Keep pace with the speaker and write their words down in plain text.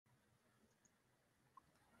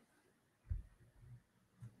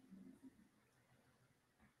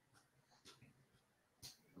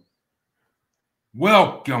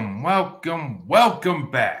Welcome, welcome,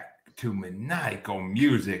 welcome back to Maniacal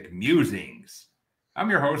Music Musings. I'm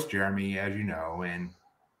your host, Jeremy, as you know, and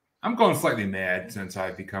I'm going slightly mad since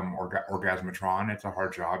I've become Orgasmatron. It's a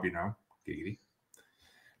hard job, Giggity.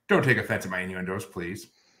 Don't take offense at my innuendos, please.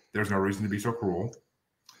 There's no reason to be so cruel.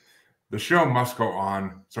 The show must go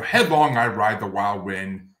on, so headlong I ride the wild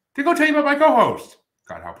wind to go tell you about my co-host.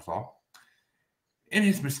 God help us all. In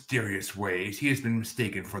his mysterious ways, he has been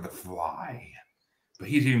mistaken for the fly. But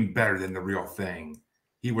he's even better than the real thing.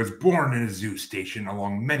 He was born in a zoo station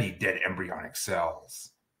along many dead embryonic cells.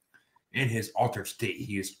 In his altered state,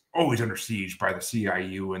 he is always under siege by the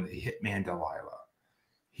CIU and the hitman Delilah.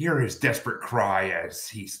 Hear his desperate cry as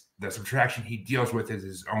the subtraction he deals with is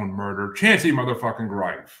his own murder. Chancy motherfucking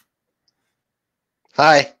Greif.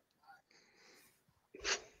 Hi.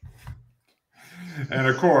 And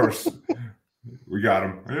of course, we got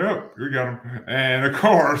him. Yep, we got him. And of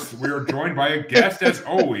course, we are joined by a guest, as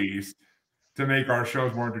always, to make our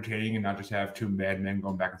shows more entertaining and not just have two madmen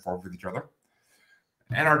going back and forth with each other.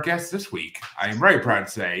 And our guest this week, I am very proud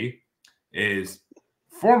to say, is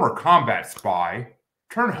former combat spy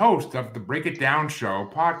turned host of the Break It Down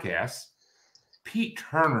Show podcast, Pete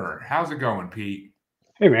Turner. How's it going, Pete?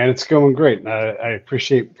 Hey, man, it's going great. I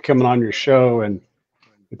appreciate coming on your show, and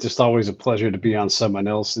it's just always a pleasure to be on someone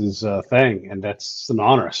else's thing, and that's an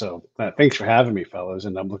honor. So thanks for having me, fellas,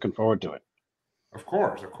 and I'm looking forward to it. Of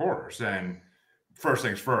course, of course. And first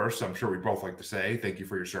things first, I'm sure we both like to say thank you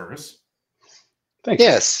for your service. Thanks.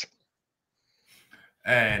 Yes.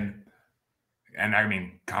 And I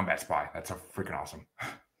mean, combat spy. That's so freaking awesome. I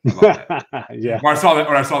love that. Yeah. When I saw that,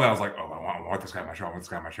 I was like, oh, I want this guy on my show. I want this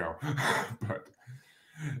guy on my show.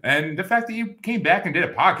 And the fact that you came back and did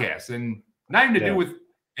a podcast, and not even to do with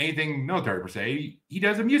anything military per se, he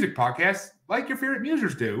does a music podcast like your favorite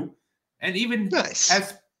musers do, and even does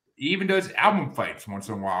album fights once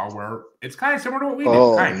in a while where it's kind of similar to what we do.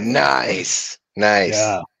 Oh, kind of. nice.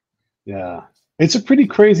 Yeah. It's a pretty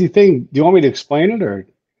crazy thing. Do you want me to explain it, or?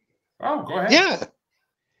 Oh, go ahead. Yeah.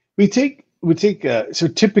 We take so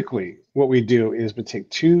typically what we do is we take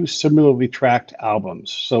two similarly tracked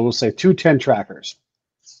albums. So we'll say two 10-trackers.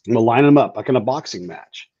 And we'll line them up like in a boxing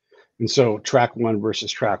match. And so track one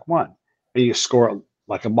versus track one. And you score it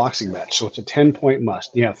like a boxing match. So it's a 10-point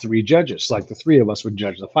must. You have three judges, like the three of us would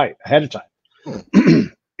judge the fight ahead of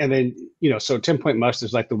time. And then, so 10-point must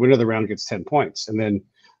is like the winner of the round gets 10 points. And then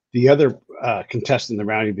the other contestant in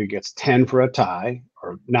the round either gets 10 for a tie,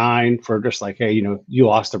 or 9 for just like, hey, you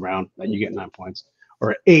lost the round, then you get 9 points,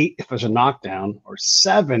 or 8 if there's a knockdown, or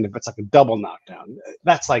 7 if it's like a double knockdown.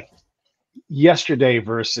 That's like yesterday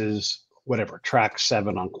versus whatever, track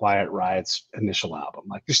 7 on Quiet Riot's initial album.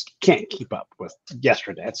 Like, just can't keep up with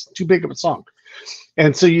yesterday. It's too big of a song.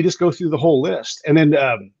 And so you just go through the whole list. And then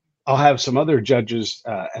I'll have some other judges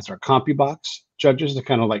as our CompuBox judges to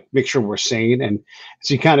kind of like make sure we're sane. And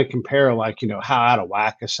so you kind of compare like, how out of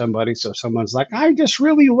whack is somebody. So someone's like, I just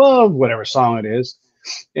really love whatever song it is.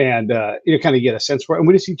 And you kind of get a sense for it. And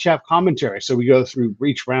we just each have commentary. So we go through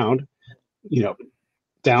each round,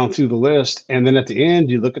 down through the list, and then at the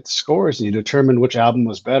end you look at the scores and you determine which album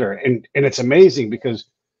was better. And it's amazing because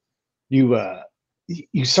you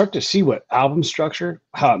start to see what album structure,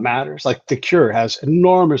 how it matters. Like The Cure has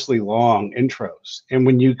enormously long intros, and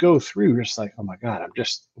when you go through, you're just like, oh my god, I'm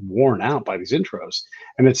just worn out by these intros,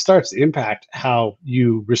 and it starts to impact how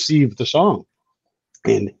you receive the song.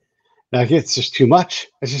 And like, it's just too much.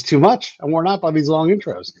 It's just too much. I'm worn out by these long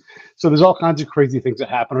intros. So there's all kinds of crazy things that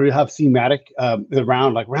happen. Or you have thematic. The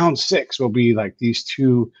round, like round 6, will be like these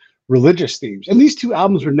two religious themes. And these two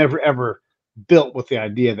albums were never ever built with the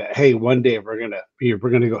idea that, hey, one day we're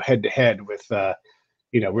gonna go head to head with,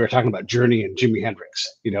 we were talking about Journey and Jimi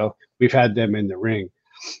Hendrix. We've had them in the ring.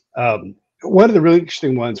 One of the really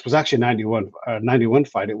interesting ones was actually a 91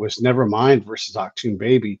 fight. It was Nevermind versus Achtung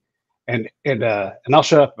Baby. And I'll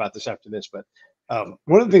shut up about this after this, but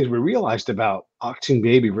one of the things we realized about Achtung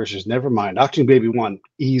Baby versus Nevermind, Achtung Baby won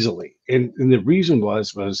easily. And the reason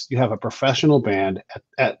was you have a professional band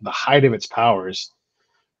at the height of its powers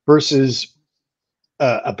versus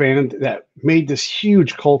a band that made this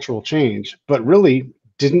huge cultural change, but really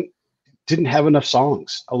didn't have enough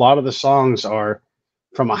songs. A lot of the songs are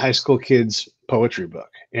from a high school kid's poetry book,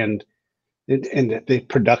 and the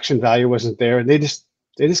production value wasn't there. And they just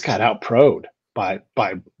got outproed by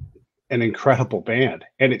an incredible band,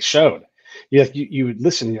 and it showed. You would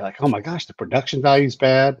listen, and you're like, oh my gosh, the production value is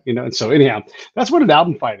bad, And so anyhow, that's what an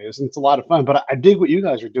album fight is, and it's a lot of fun. But I dig what you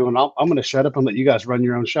guys are doing. I'm going to shut up and let you guys run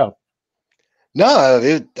your own show.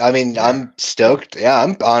 No, I'm stoked. Yeah,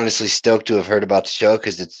 I'm honestly stoked to have heard about the show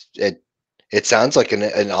because it sounds like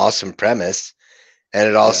an awesome premise, and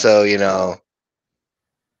it also, you know,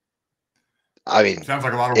 I mean, sounds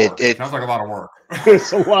like a lot of work. it Sounds like a lot of work.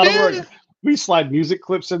 It's a lot of work. We slide music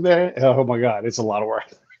clips in there. Oh my god, it's a lot of work.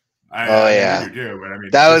 yeah, we do, but I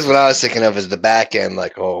mean, that was what I was thinking of as the back end.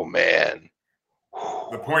 Like, oh man,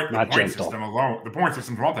 the point gentle. system alone. The point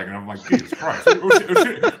system's what I'm thinking. I'm like, Jesus Christ,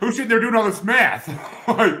 who's sitting there doing all this math?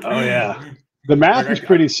 Like, oh yeah, the math is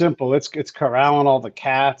pretty simple. It's corralling all the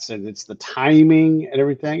cats, and it's the timing and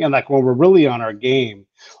everything. And like when we're really on our game,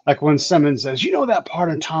 like when someone says, you know that part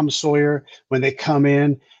in Tom Sawyer when they come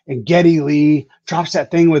in and Geddy Lee drops that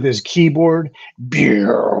thing with his keyboard,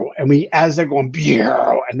 and we, as they're going,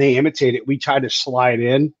 and they imitate it, we try to slide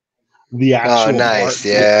in the actual nice,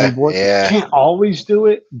 part the keyboard. yeah. Can't always do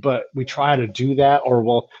it, but we try to do that, or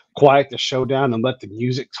we'll quiet the show down and let the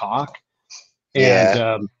music talk.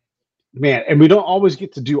 And man, and we don't always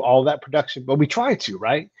get to do all that production, but we try to,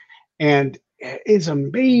 right? And it's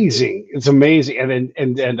amazing. It's amazing.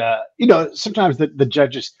 And you know, sometimes the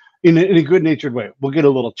judges, in a good natured way, will get a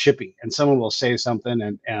little chippy, and someone will say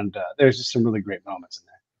something, and there's just some really great moments in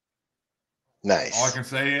there. Nice. All I can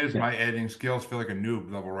say is my editing skills feel like a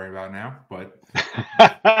noob level right about now, but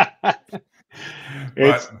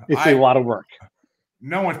it's a lot of work.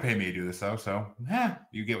 No one's paying me to do this though, so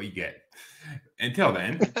you get what you get. Until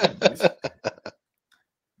then,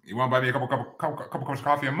 you want to buy me a couple cups of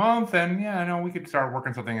coffee a month, and yeah, I know we could start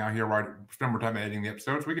working something out here. Right, spend more time editing the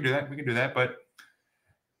episodes. We can do that. But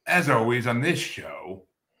as always on this show,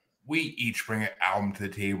 we each bring an album to the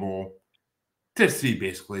table to see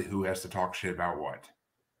basically who has to talk shit about what.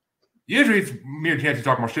 Usually it's me and Chancy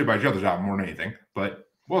talking about shit about each other's album more than anything, but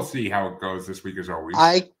we'll see how it goes this week as always.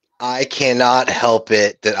 I cannot help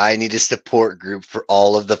it that I need a support group for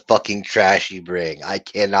all of the fucking trash you bring. I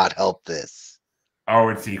cannot help this. Oh,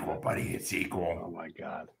 it's equal, buddy. It's equal. Oh my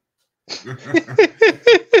God.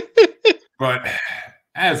 But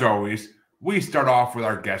as always, we start off with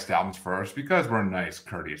our guest albums first because we're nice,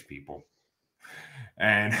 courteous people.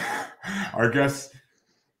 And our guest,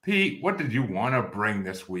 Pete, what did you want to bring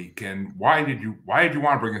this week, and why did you want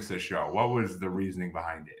to bring us this show? What was the reasoning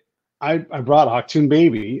behind it? I brought Achtung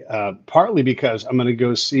Baby partly because I'm going to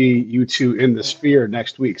go see U2 in the Sphere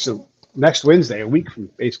next week. So next Wednesday, a week from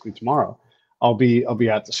basically tomorrow, I'll be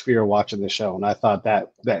at the Sphere watching the show, and I thought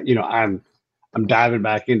that you know I'm diving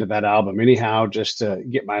back into that album anyhow just to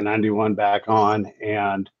get my 91 back on,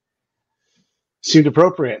 and seemed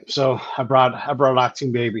appropriate. So I brought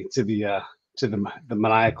Achtung Baby to the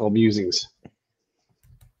Maniacal musings.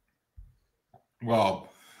 Well,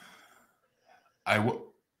 I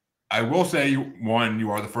will say, one, you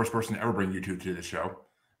are the first person to ever bring U2 to the show.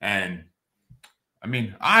 And, I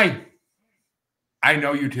mean, I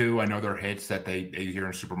know U2. I know their hits that they hear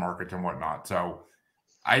in supermarkets and whatnot. So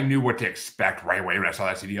I knew what to expect right away when I saw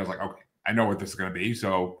that CD. I was like, okay, I know what this is going to be.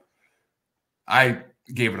 So I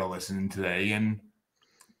gave it a listen today. And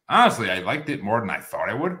honestly, I liked it more than I thought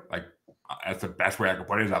I would. Like, that's the best way I could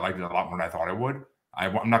put it, is I liked it a lot more than I thought I would.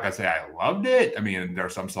 I'm not going to say I loved it. I mean, there are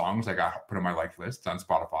some songs I got put on my like list on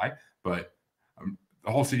Spotify, but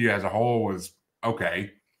the whole CD as a whole was okay.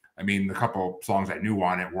 I mean, the couple songs I knew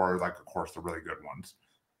on it were, like, of course, the really good ones.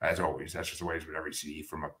 As always, that's just the way it's with every CD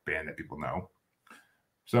from a band that people know.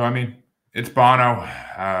 So, I mean, it's Bono.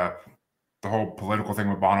 The whole political thing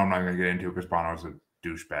with Bono, I'm not going to get into because Bono's a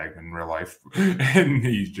douchebag in real life. And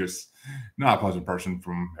he's just not a pleasant person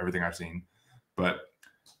from everything I've seen. But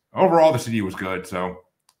overall, the CD was good, so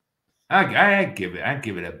I'd give it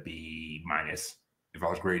a B- if I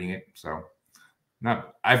was grading it. So,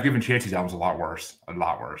 I've given Chancy's albums a lot worse.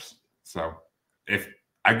 So, if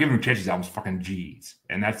I've given Chancy's albums fucking G's,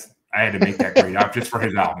 and I had to make that grade up just for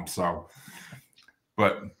his album. So,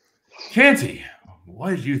 but Chancy, what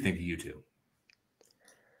did you think of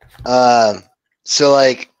U2? So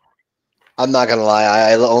like, I'm not gonna lie,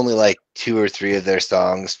 I only like 2 or 3 of their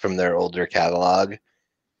songs from their older catalog.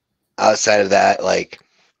 Outside of that, like,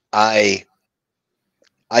 I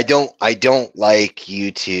don't like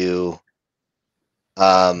U2.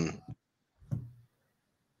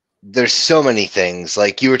 There's so many things.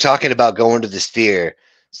 Like, you were talking about going to the Sphere.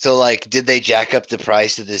 So like, did they jack up the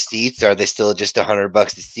price of the seats? Are they still just $100 a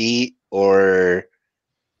seat, or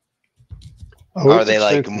are they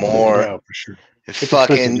like more? Yeah, for sure.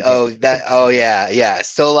 Fucking yeah.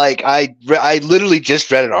 So like, I literally just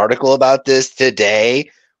read an article about this today,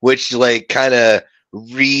 which like kind of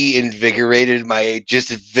reinvigorated my just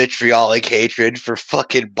vitriolic hatred for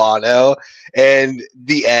fucking Bono and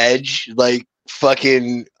The Edge. Like,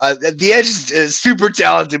 fucking The Edge is a super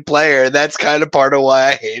talented player. That's kind of part of why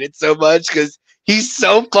I hate it so much, because he's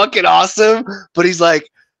so fucking awesome, but he's like,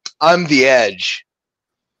 I'm The Edge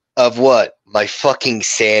of what? my fucking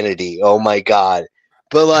sanity. Oh my God.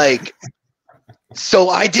 But like, so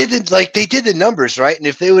I didn't like, they did the numbers, right? And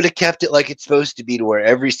if they would have kept it like it's supposed to be, to where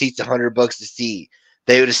every seat's $100 a seat,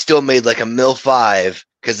 they would have still made like $1.5 million,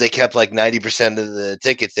 because they kept like 90% of the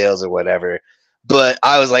ticket sales or whatever. But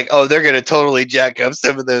I was like, oh, they're gonna totally jack up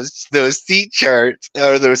some of those seat charts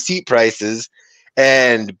or those seat prices.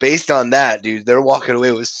 And based on that, dude, they're walking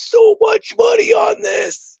away with so much money on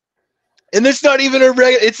this. And it's not even a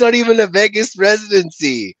Vegas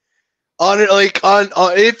residency. On it, like on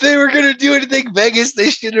if they were gonna do anything Vegas, they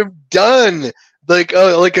should have done like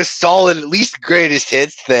a solid, at least greatest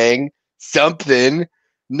hits thing, something,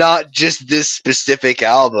 not just this specific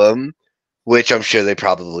album, which I'm sure they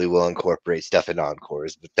probably will incorporate stuff in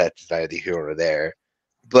encores, but that's neither here nor there.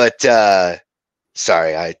 But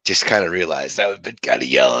sorry, I just kind of realized I've been kind of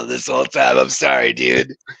yelling this whole time. I'm sorry,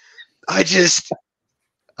 dude. I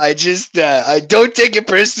don't take it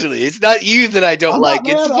personally. It's not you that I don't like.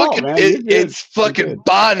 It's fucking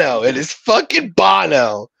Bono. It is fucking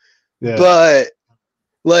Bono. Yeah. But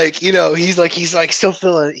like, you know, he's like still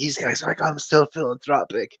feeling. He's like, I'm still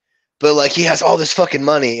philanthropic. But like, he has all this fucking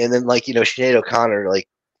money, and then like, you know, Sinead O'Connor like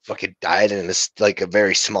fucking died in this like a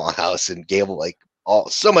very small house and gave like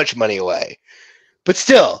so much money away. But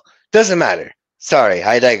still, doesn't matter. Sorry,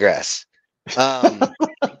 I digress.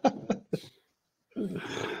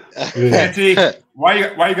 Chancy, why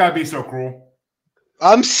you gotta be so cruel?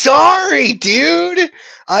 I'm sorry, dude.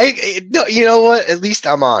 No, you know what? At least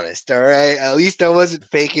I'm honest. All right. At least I wasn't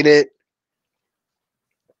faking it.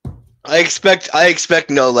 I expect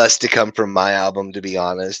no less to come from my album, to be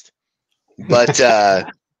honest. But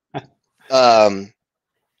I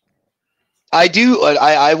do.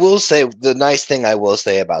 I will say the nice thing I will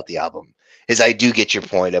say about the album is I do get your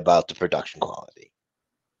point about the production quality.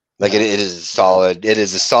 Like it is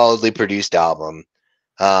a solidly produced album.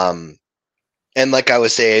 And like I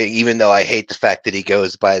was saying, even though I hate the fact that he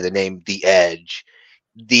goes by the name The Edge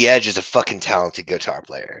is a fucking talented guitar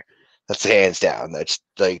player. That's hands down. That's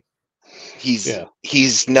like he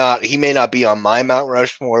may not be on my Mount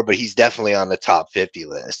Rushmore, but he's definitely on the top 50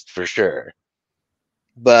 list for sure.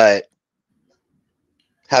 But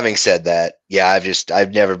having said that, yeah,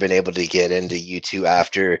 I've never been able to get into U2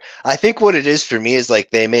 after. I think what it is for me is like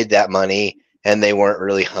they made that money and they weren't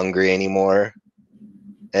really hungry anymore.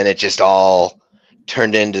 And it just all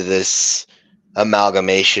turned into this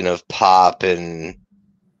amalgamation of pop and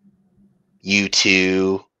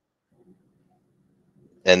U2.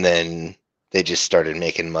 And then they just started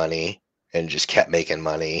making money and just kept making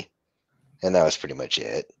money. And that was pretty much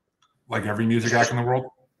it. Like every music act in the world?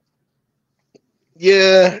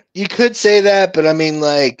 Yeah, you could say that, but I mean,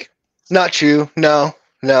 like, not true. No.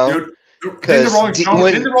 Dude, didn't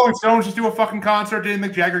the Rolling Stones just do a fucking concert? Didn't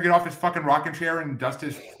Mick Jagger get off his fucking rocking chair and dust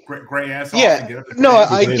his gray ass off and get up?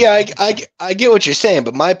 I get what you're saying,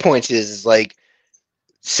 but my point is like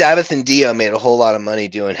Sabbath and Dio made a whole lot of money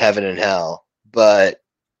doing Heaven and Hell, but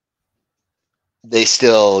they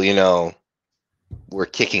still, you know, were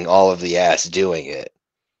kicking all of the ass doing it,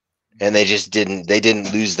 and they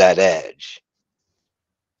didn't lose that edge.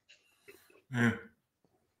 Yeah.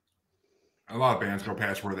 A lot of bands go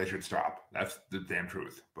past where they should stop. That's the damn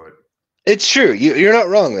truth. But it's true. You're not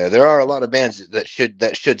wrong there. There are a lot of bands that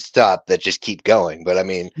should stop that just keep going. But I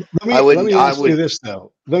mean, let me ask you this. Yeah.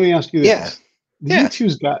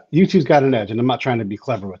 U2's got an edge, and I'm not trying to be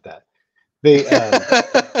clever with that. They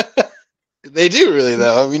they do really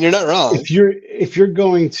though. I mean, you're not wrong. If you're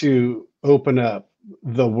going to open up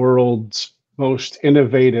the world's most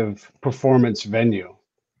innovative performance venue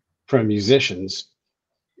for musicians,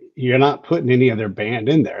 you're not putting any other band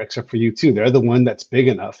in there except for U2. They're the one that's big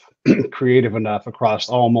enough, creative enough across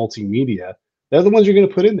all multimedia. They're the ones you're going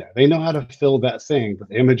to put in there. They know how to fill that thing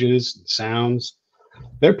with images and sounds.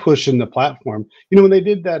 They're pushing the platform. You know, when they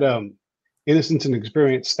did that Innocence and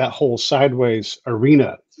Experience, that whole Sideways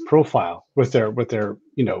Arena profile with their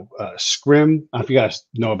scrim. I don't know if you guys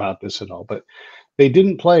know about this at all, but they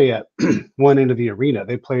didn't play at one end of the arena.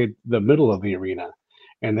 They played the middle of the arena,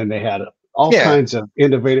 and then they had all kinds of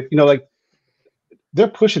innovative. You know, like they're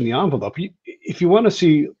pushing the envelope. If you want to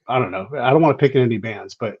see, I don't know, I don't want to pick any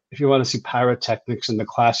bands, but if you want to see pyrotechnics and the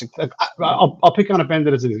classic, I'll pick on a band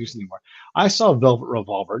that doesn't exist anymore. I saw Velvet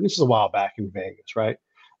Revolver, and this is a while back in Vegas, right?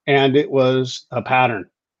 And it was a pattern.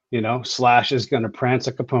 You know, Slash is going to prance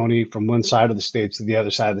like a pony from one side of the stage to the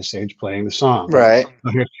other side of the stage playing the song. Right.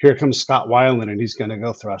 Here comes Scott Weiland, and he's going to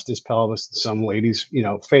go thrust his pelvis in some lady's,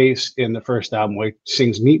 face in the first album where he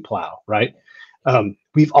sings Meat Plow, right?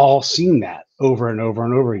 We've all seen that over and over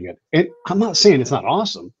and over again. And I'm not saying it's not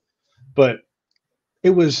awesome, but it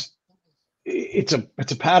was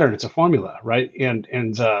it's a pattern, it's a formula, right? And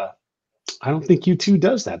I don't think U2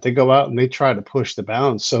 does that. They go out and they try to push the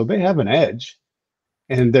bounds, so they have an edge,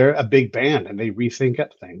 and they're a big band and they rethink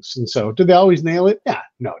up things. And so, do they always nail it? Yeah,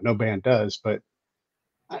 no band does, but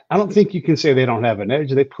I don't think you can say they don't have an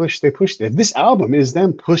edge. They push. This album is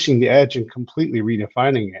them pushing the edge and completely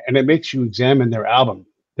redefining it, and it makes you examine their album,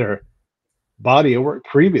 their body of work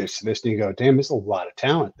previous to this, and you go, "Damn, there's a lot of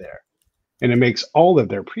talent there." And it makes all of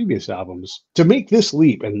their previous albums to make this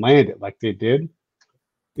leap and land it like they did.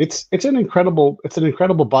 It's an incredible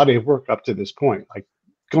body of work up to this point. Like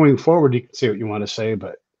going forward, you can say what you want to say,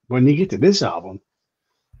 but when you get to this album,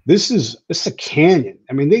 this is a canyon.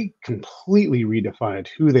 I mean, they completely redefined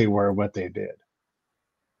who they were, what they did.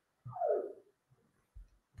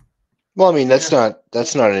 Well, I mean, that's not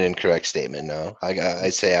an incorrect statement. No, I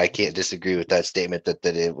say I can't disagree with that statement that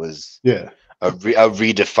it was a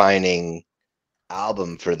redefining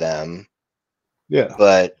album for them. Yeah,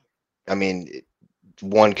 but I mean,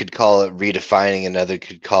 one could call it redefining, another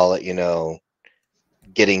could call it,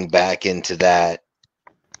 getting back into that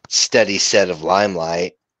steady set of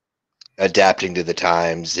limelight, adapting to the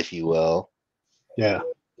times, if you will. Yeah.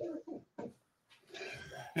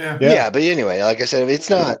 But anyway, like I said, it's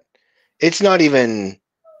not even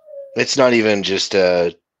just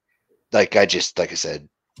like I said,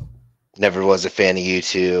 never was a fan of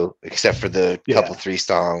U2 except for the couple 3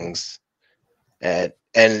 songs, and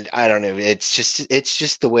I don't know, it's just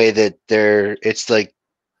the way that it's like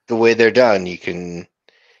the way they're done. You can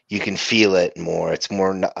feel it more. It's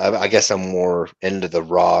more, I guess I'm more into the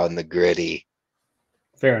raw and the gritty.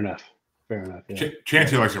 Fair enough. Yeah.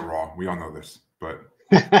 Chancy likes it raw. We all know this, but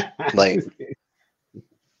like,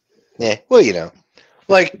 yeah, well,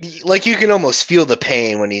 like you can almost feel the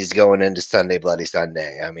pain when he's going into Sunday Bloody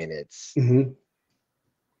Sunday. I mean, it's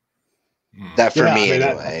that for me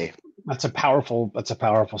anyway. That's a powerful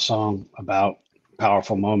song about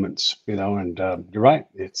powerful moments, and you're right.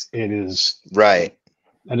 It is right.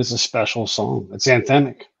 And it's a special song. It's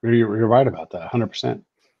anthemic. You're right about that, 100%.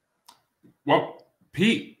 Well,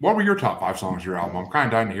 Pete, what were your top 5 songs of your album? I'm kind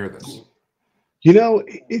of dying to hear this.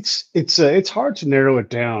 It's hard to narrow it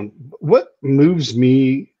down. What moves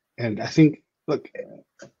me, and I think, look,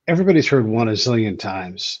 everybody's heard One a Zillion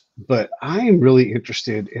times, but I am really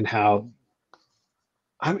interested in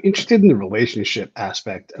I'm interested in the relationship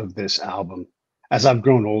aspect of this album as I've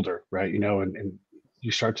grown older, right? And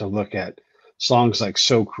you start to look at songs like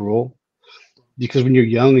So Cruel, because when you're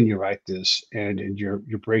young and you write this and you're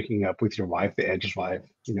breaking up with your wife, the Edge's wife,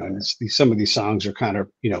 and some of these songs are kind of,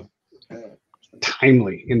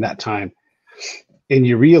 timely in that time. And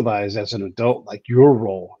you realize as an adult, like your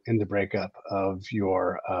role in the breakup of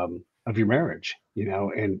your marriage,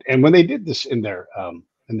 and when they did this in their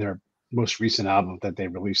most recent album that they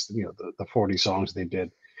released, the 40 songs they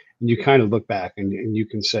did, and you kind of look back and you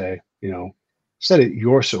can say, said it,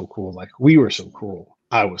 you're so cool, like we were so cool,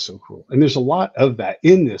 I was so cool. And there's a lot of that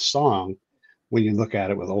in this song when you look at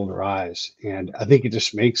it with older eyes. And I think it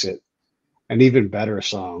just makes it an even better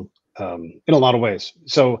song in a lot of ways.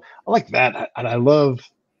 So I like that. And I love,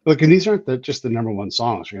 look, and these aren't just the number 1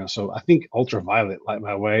 songs, so I think Ultraviolet, Light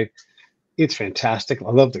My Way, it's fantastic. I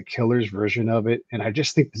love the Killers version of it. And I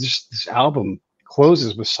just think this album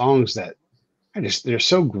closes with songs that they're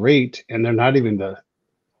so great. And they're not even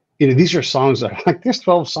these are songs that are like, there's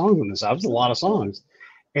 12 songs on this album. It's a lot of songs.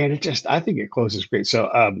 And I think it closes great. So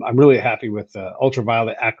I'm really happy with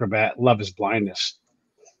Ultraviolet, Acrobat, Love Is Blindness,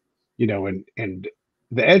 and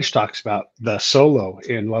the Edge talks about the solo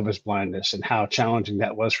in Love Is Blindness and how challenging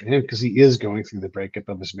that was for him because he is going through the breakup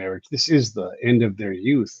of his marriage. This is the end of their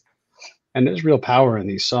youth. And there's real power in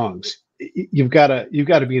these songs. You've got to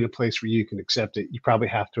be in a place where you can accept it. You probably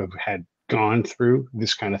have to have gone through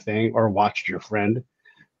this kind of thing or watched your friend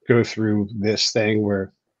go through this thing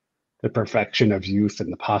where the perfection of youth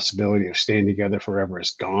and the possibility of staying together forever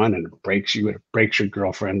is gone, and it breaks you, it breaks your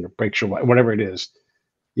girlfriend, or breaks your wife, whatever it is.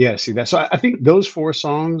 Yeah, see that. So I think those 4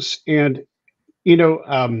 songs, and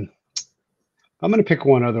I'm going to pick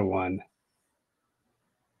one other one.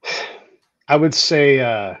 I would say,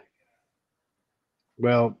 I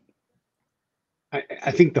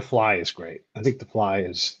think The Fly is great. I think The Fly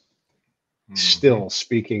is still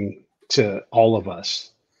speaking to all of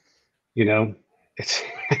us. It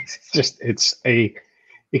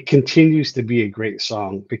continues to be a great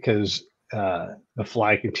song because The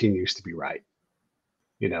Fly continues to be right.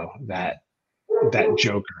 That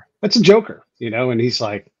Joker. That's a Joker, and he's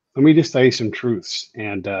like, let me just tell you some truths.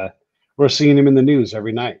 And we're seeing him in the news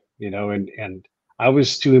every night, and I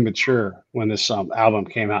was too immature when this album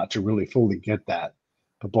came out to really fully get that.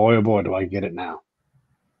 But boy, oh boy, do I get it now.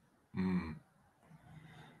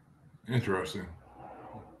 Interesting.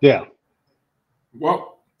 Yeah.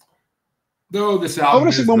 Well, though this I album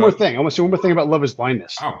want to say is one more thing. I want to say one more thing about Love Is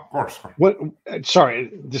Blindness. Oh, of course. What?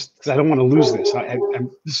 Sorry, just 'cause I don't want to lose this.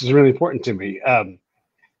 This is really important to me.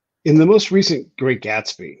 In the most recent Great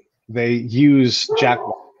Gatsby, they use Jack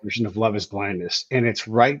White's version of Love Is Blindness, and it's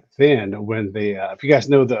right then when they, if you guys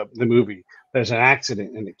know the movie, there's an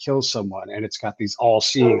accident and it kills someone, and it's got these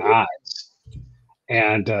all-seeing eyes,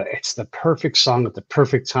 and it's the perfect song at the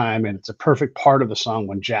perfect time, and it's a perfect part of the song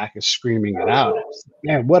when Jack is screaming it out.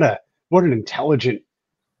 Man, what an intelligent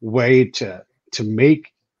way to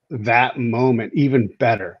make that moment even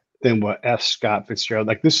better than what F. Scott Fitzgerald.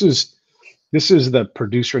 Like this is the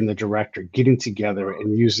producer and the director getting together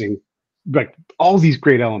and using like all these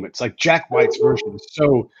great elements. Like Jack White's version is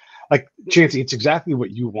so like Chancy, it's exactly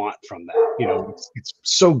what you want from that. You know, it's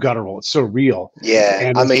so guttural, it's so real. Yeah,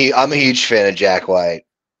 And I'm a huge fan of Jack White.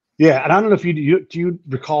 yeah, and I don't know if do you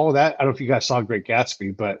recall that? I don't know if you guys saw Great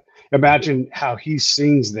Gatsby, but imagine how he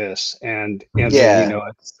sings this and then, you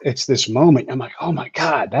know, it's this moment. I'm like, oh my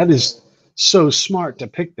God, that is so smart to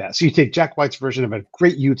pick that. So you take Jack White's version of a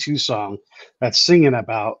great U2 song that's singing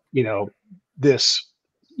about, you know, this,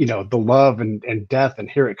 you know, the love and death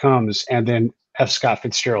and here it comes, and then F. Scott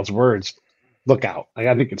Fitzgerald's words, look out. Like,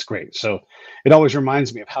 I think it's great. So it always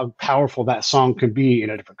reminds me of how powerful that song can be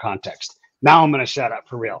in a different context. Now I'm going to shut up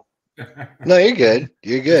for real. No, you're good.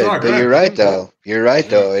 You're good. But good. You're right though. You're right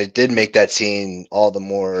though. It did make that scene all the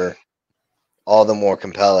more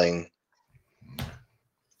compelling.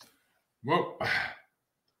 Well,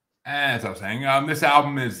 as I was saying, this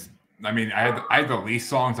album is. I mean, I had the least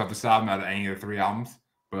songs off this album out of any of the 3 albums,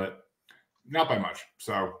 but not by much.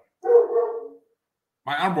 So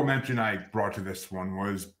my honorable mention I brought to this one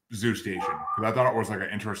was Zoo Station, because I thought it was like an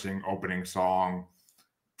interesting opening song.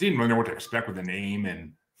 Didn't really know what to expect with the name,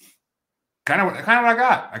 and kind of what I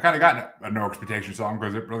got. I kind of got a no expectation song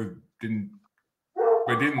because it really didn't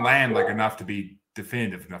land like enough to be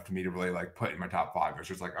definitive enough to me to really like put in my top 5. It's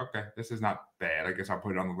just like, okay, this is not bad. I guess I'll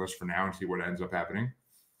put it on the list for now and see what ends up happening.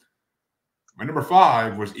 My number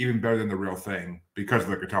 5 was Even Better Than the Real Thing because of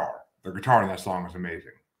the guitar. The guitar in that song is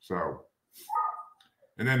amazing. So,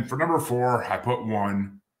 and then for number 4, I put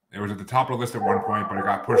One. It was at the top of the list at one point, but it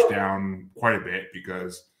got pushed down quite a bit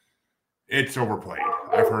because it's overplayed.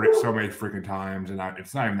 I've heard it so many freaking times, and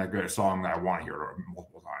it's not even that good a song that I want to hear it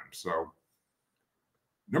multiple times. So,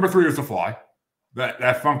 number 3 was The Fly.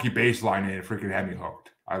 That funky bass line in it freaking had me hooked.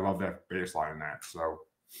 I love that bass line in that. So,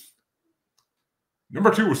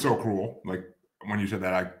 number 2 was So Cruel. Like, when you said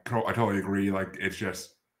that, I totally agree. Like, it's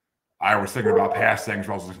just, I was thinking about past things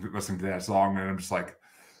while I was listening to that song, and I'm just like,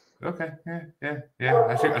 okay, yeah.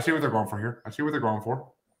 I see what they're going for here. I see what they're going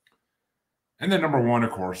for. And then number 1,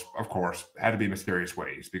 of course, had to be Mysterious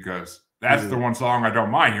Ways, because that's the one song I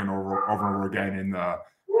don't mind hearing over and over again in the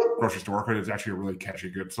grocery store, because it's actually a really catchy,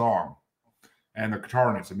 good song. And the guitar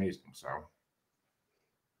in it's amazing. So,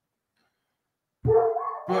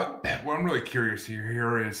 but what I'm really curious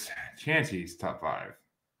here is Chancy's top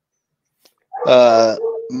 5.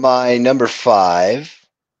 My number 5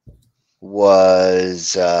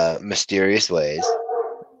 was Mysterious Ways.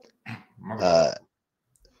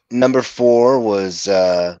 Number 4 was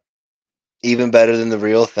Even Better Than the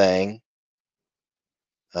Real Thing.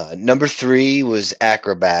 Number 3 was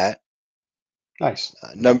Acrobat. Nice.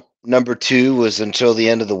 Number 2 was Until the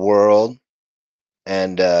End of the World.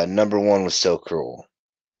 And number 1 was So Cruel.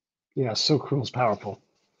 Yeah, So Cruel is powerful.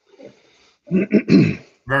 Very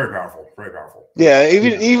powerful. Very powerful. Yeah,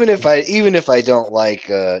 even if I don't like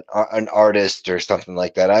an artist or something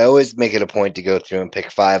like that, I always make it a point to go through and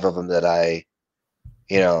pick 5 of them that I,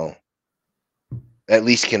 you know, at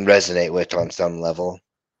least can resonate with on some level.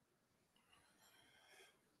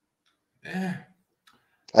 Yeah.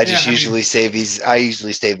 I usually save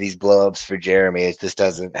these blow-ups for Jeremy. This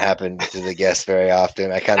doesn't happen to the guests very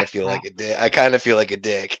often. I kind of feel like a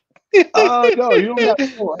dick. Oh no, you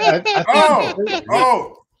don't have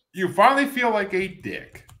you finally feel like a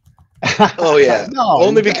dick. Oh yeah. No,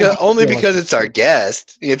 only because it's our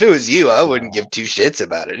guest. If it was you, I wouldn't give 2 shits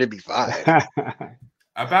about it. It'd be fine.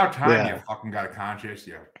 About time you fucking got a conscience,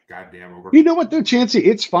 you goddamn over. You know what though, Chancy?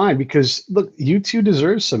 It's fine because look, U2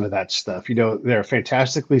 deserves some of that stuff. You know, they're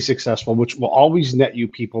fantastically successful, which will always net you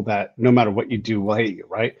people that no matter what you do will hate you,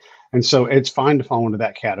 right? And so it's fine to fall into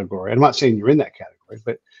that category. I'm not saying you're in that category,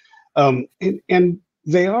 but and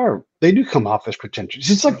they do come off as pretentious.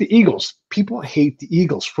 It's like the Eagles. People hate the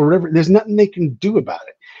Eagles for whatever. There's nothing they can do about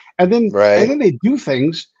it. And then they do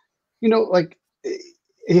things, you know, like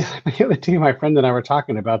the other day, my friend and I were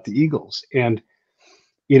talking about the Eagles, and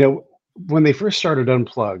you know, when they first started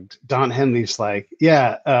Unplugged, Don Henley's like,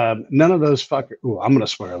 yeah, none of those fuckers. Ooh, I'm gonna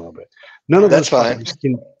swear a little bit. None of That's those fine.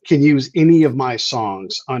 fuckers can use any of my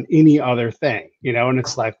songs on any other thing, you know. And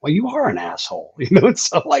it's like, well, you are an asshole, you know. It's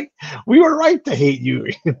so like we were right to hate you,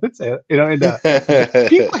 you know. And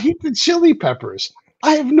people hate the Chili Peppers.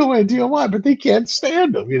 I have no idea why, but they can't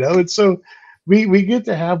stand them, you know. And so we get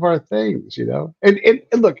to have our things, you know. And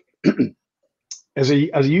look, as a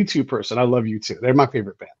YouTube person, I love U2. They're my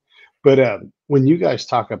favorite band. But when you guys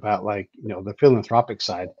talk about like, you know, the philanthropic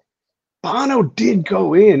side, Bono did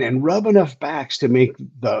go in and rub enough backs to make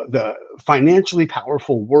the financially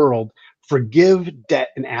powerful world forgive debt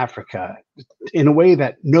in Africa in a way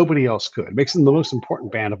that nobody else could. It makes them the most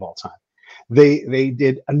important band of all time. They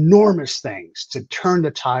did enormous things to turn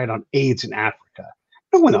the tide on AIDS in Africa.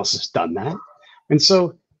 No one else has done that. And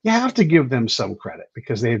so you have to give them some credit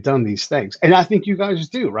because they have done these things. And I think you guys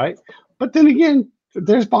do, right? But then again,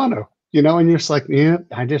 there's Bono, you know, and you're just like, yeah,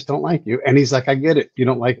 I just don't like you. And he's like, I get it. You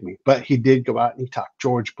don't like me. But he did go out and he talked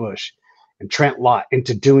George Bush and Trent Lott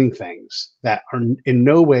into doing things that are in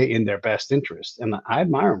no way in their best interest. And I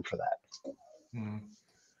admire him for that. Hmm.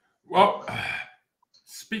 Well,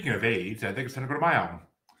 speaking of AIDS, I think it's time to go to my album.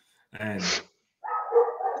 And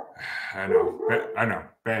I know,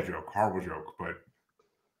 bad joke, horrible joke, but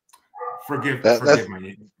forgive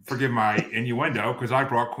my innuendo because I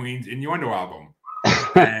brought Queen's Innuendo album.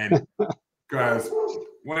 And because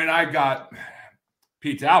when I got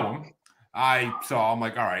Pete's album, I'm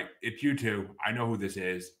like, all right, it's U2. I know who this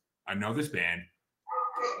is. I know this band.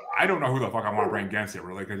 I don't know who the fuck I want to bring against it,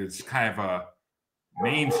 really, because it's kind of a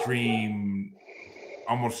mainstream,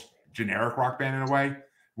 almost generic rock band in a way,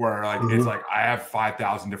 where like it's like I have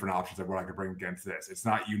 5,000 different options of what I could bring against this. It's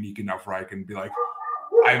not unique enough where I can be like,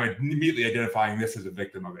 I'm immediately identifying this as a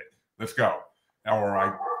victim of it. Let's go.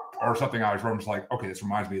 Or something I was just like, okay, this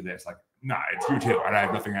reminds me of this. Like, nah, it's U2. And I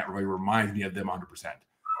have nothing that really reminds me of them 100%.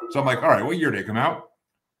 So I'm like, all right, what year did they come out?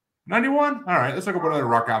 91? All right, let's look up what other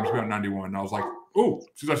rock albums came out in 91. And I was like, ooh, as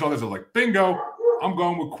soon as I saw this, I was like, bingo, I'm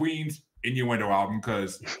going with Queen's Innuendo album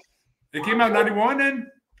because it came out in 91 and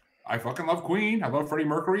I fucking love Queen. I love Freddie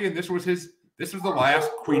Mercury. And this was the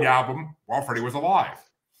last Queen album while Freddie was alive.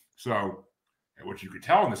 So, what you could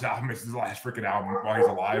tell in this album is the last freaking album while he's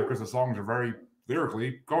alive because the songs are very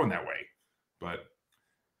lyrically going that way. But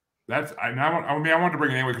I wanted to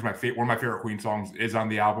bring it anyway because one of my favorite Queen songs is on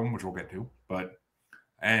the album, which we'll get to.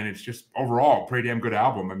 And it's just overall a pretty damn good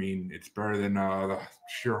album. I mean, it's better than the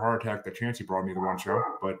sheer heart attack that Chancy brought me to one show.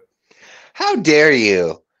 But how dare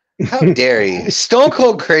you? How dare you? Stone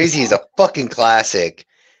Cold Crazy is a fucking classic.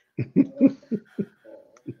 It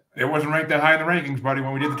wasn't ranked that high in the rankings, buddy,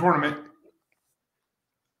 when we did the tournament.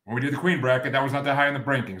 When we did the Queen bracket, that was not that high in the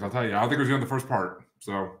rankings, I'll tell you. I don't think it was in the first part.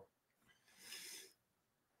 So,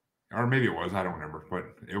 or maybe it was. I don't remember. But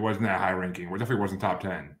it wasn't that high ranking. It definitely wasn't top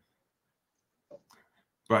 10.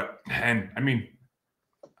 And I mean,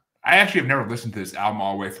 I actually have never listened to this album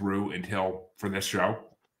all the way through until for this show.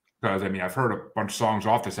 Because, I mean, I've heard a bunch of songs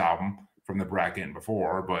off this album from the bracket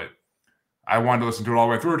before, but I wanted to listen to it all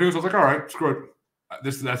the way through too. So I was like, all right, screw it.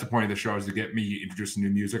 That's the point of the show is to get me introduced to new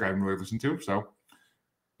music I haven't really listened to. So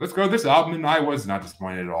let's go to this album, and I was not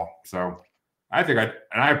disappointed at all. So I think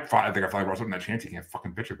I finally brought something that Chancy can't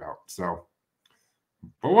fucking bitch about. So,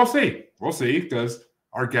 but we'll see. We'll see because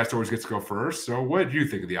our guest always gets to go first. So what did you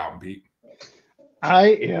think of the album, Pete? I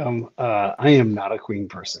am not a Queen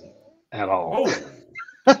person at all.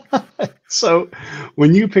 Oh. So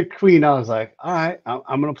when you picked Queen, I was like, all right,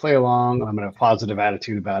 I'm going to play along. I'm going to have a positive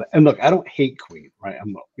attitude about it. And look, I don't hate Queen, right?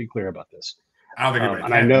 I'm going to be clear about this. I don't think anybody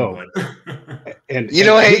and I know. And you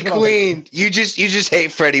don't hate Queen. You just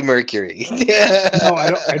hate Freddie Mercury. No,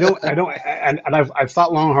 I don't. And I've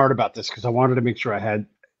thought long and hard about this because I wanted to make sure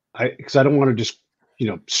because I don't want to just,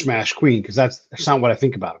 smash Queen because that's not what I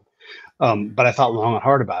think about him. But I thought long and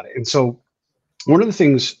hard about it. And so one of the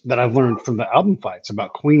things that I've learned from the album fights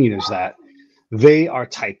about Queen is that they are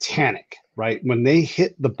titanic, right? When they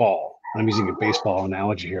hit the ball, I'm using a baseball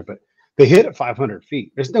analogy here, but they hit at 500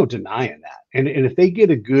 feet. There's no denying that. And if they get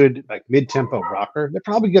a good like mid-tempo rocker, they're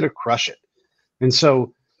probably going to crush it. And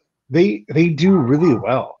so they do really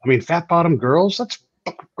well. I mean, Fat Bottom Girls, that's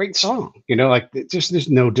a great song. There's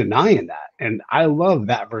no denying that. And I love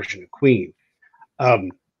that version of Queen.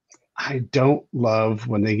 I don't love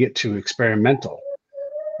when they get too experimental.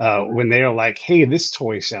 When they are like, hey, this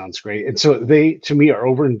toy sounds great. And so they, to me, are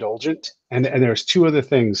overindulgent. And there's two other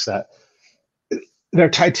things that they're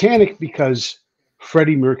Titanic because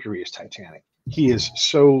Freddie Mercury is Titanic. He is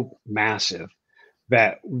so massive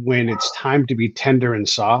that when it's time to be tender and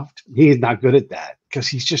soft, he is not good at that. because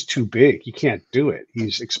he's just too big. He can't do it.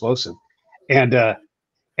 He's explosive, and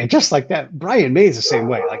just like that, Brian May is the same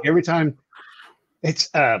way. Like every time, it's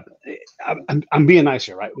I'm being nice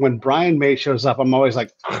here, right? When Brian May shows up, I'm always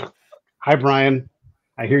like, "Hi, Brian.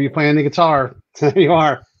 I hear you playing the guitar. There you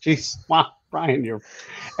are. Jeez, wow, Brian, you're."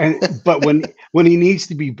 But when he needs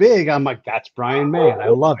to be big, I'm like, "That's Brian May," and I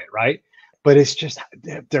love it, right? But it's just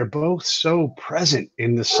they're both so present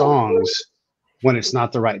in the songs when it's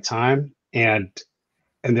not the right time, and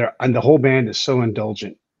the whole band is so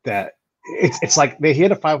indulgent that it's like they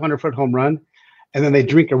hit a 500-foot home run, and then they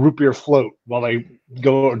drink a root beer float while they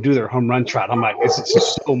go do their home run trot. I'm like, it's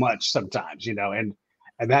just so much sometimes, and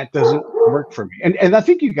that doesn't work for me. And I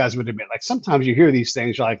think you guys would admit, like sometimes you hear these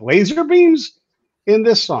things, you're like, laser beams in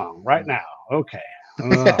this song right now. Okay.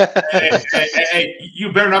 Hey,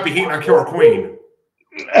 you better not be hating on Killer Queen.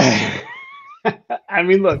 I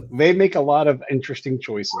mean, look, they make a lot of interesting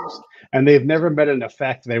choices, and they've never met an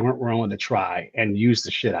effect they weren't willing to try and use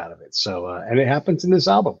the shit out of it. So, and it happens in this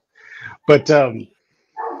album. But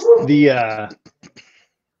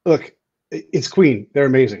look, it's Queen. They're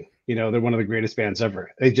amazing. They're one of the greatest bands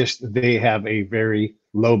ever. They have a very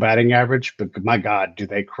low batting average, but my God, do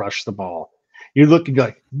they crush the ball. You look and be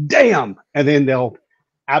like, damn, and then they'll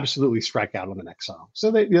absolutely strike out on the next song.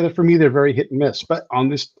 So for me, they're very hit and miss. But on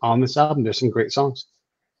this album, there's some great songs.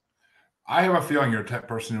 I have a feeling you're a type of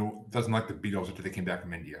person who doesn't like the Beatles until they came back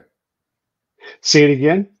from India. Say it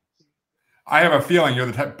again. I have a feeling you're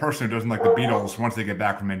the type of person who doesn't like the Beatles once they get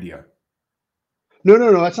back from India. No,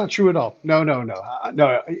 that's not true at all.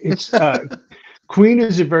 No. It's Queen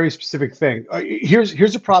is a very specific thing.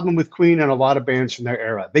 Here's a problem with Queen and a lot of bands from their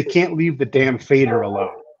era. They can't leave the damn fader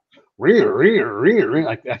alone.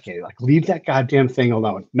 Like, okay, like leave that goddamn thing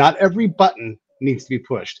alone. Not every button needs to be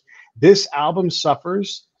pushed. This album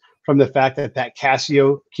suffers from the fact that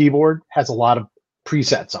Casio keyboard has a lot of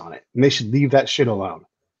presets on it, and they should leave that shit alone.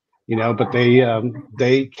 But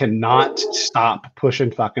they cannot stop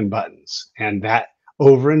pushing fucking buttons, and that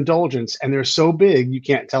overindulgence, and they're so big you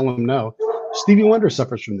can't tell them no. Stevie Wonder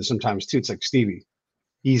suffers from this sometimes too. It's like, Stevie,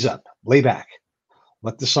 ease up, lay back,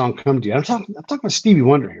 let the song come to you. I'm talking about Stevie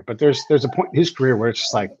Wonder here, but there's a point in his career where it's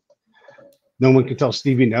just like no one can tell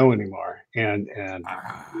Stevie no anymore, and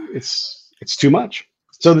it's too much.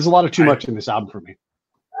 So there's a lot of too much in this album for me.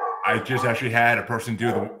 I just actually had a person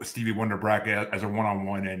do the Stevie Wonder bracket as a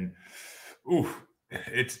one-on-one, and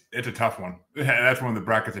it's a tough one. That's one of the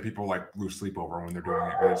brackets that people like lose sleep over when they're doing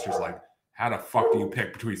it. But it's just like, how the fuck do you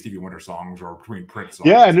pick between Stevie Wonder songs or between Prince songs?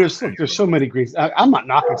 Yeah, and there's so many great. I'm not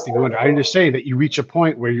knocking Stevie Wonder. I'm just saying that you reach a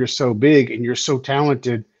point where you're so big and you're so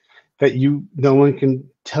talented that no one can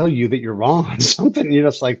tell you that you're wrong on something.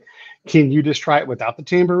 It's like, can you just try it without the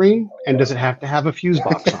tambourine? And does it have to have a fuzz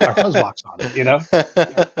box on it?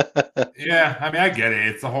 Yeah, I mean, I get it.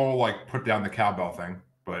 It's the whole like put down the cowbell thing,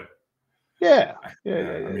 but yeah.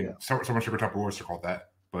 I mean, so much sugar top boys are called that.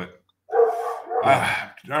 But all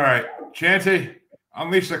right, Chancy,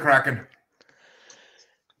 unleash the Kraken.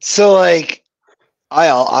 So like, I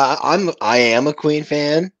am a Queen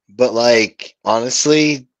fan, but like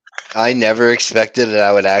honestly, I never expected that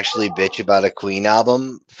I would actually bitch about a Queen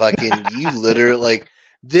album. Fucking, you literally, like,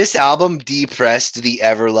 this album depressed the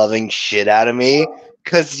ever-loving shit out of me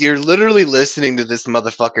because you're literally listening to this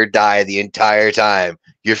motherfucker die the entire time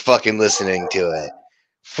you're fucking listening to it.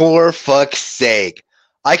 For fuck's sake.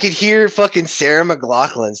 I could hear fucking Sarah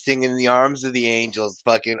McLachlan singing In the Arms of the Angels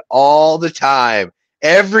fucking all the time.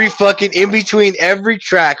 Every fucking, in between every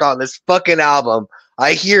track on this fucking album,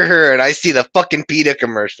 I hear her and I see the fucking PETA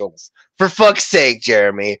commercials. For fuck's sake,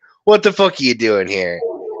 Jeremy. What the fuck are you doing here?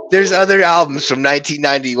 There's other albums from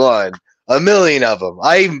 1991. A million of them.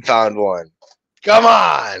 I even found one. Come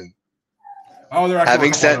on. Oh, there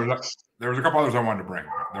was a couple others I wanted to bring.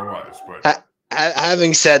 There was, but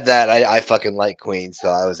having said that, I fucking like Queen, so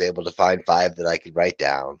I was able to find 5 that I could write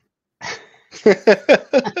down.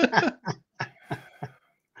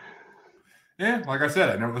 Yeah, like I said,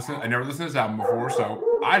 I never listened to this album before,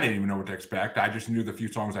 so I didn't even know what to expect. I just knew the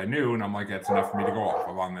few songs I knew, and I'm like, that's enough for me to go off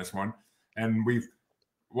of on this one. And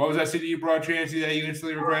what was that CD you brought, Chancy, that you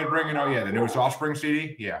instantly regretted bringing? Oh yeah, the newest Offspring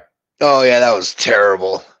CD. Yeah. Oh yeah, that was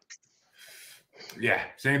terrible. Yeah,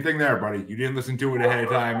 same thing there, buddy. You didn't listen to it ahead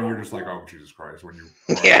of time, and you're just like, oh Jesus Christ, when you.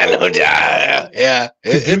 Yeah, no doubt. Yeah.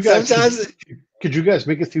 Could you guys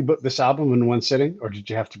make it through this album in one sitting, or did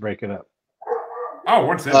you have to break it up? Oh,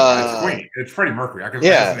 one second. It's Queen. It's Freddie Mercury.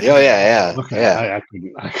 Yeah. Okay. Yeah.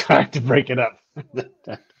 I had to break it up.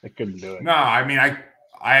 I couldn't do it. No, I mean, I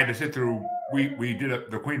had to sit through. We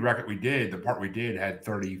did the Queen record we did. The part we did had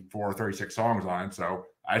 34, 36 songs on it. So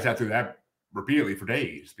I sat through that repeatedly for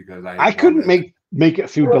days because I couldn't make it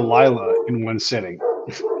through Delilah in one sitting.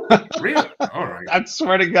 Really? All right. I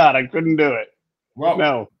swear to God, I couldn't do it. Well,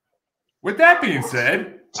 no. With that being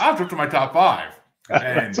said, I'll jump to my top 5.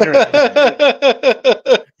 And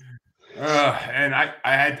and I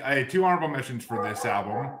had 2 honorable mentions for this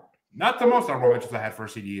album. Not the most honorable mentions I had for a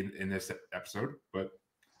CD in this episode, but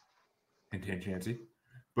contain Chancy.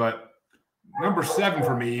 But number 7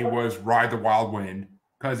 for me was Ride the Wild Wind,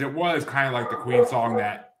 because it was kind of like the Queen song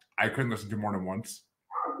that I couldn't listen to more than once.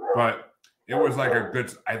 But it was like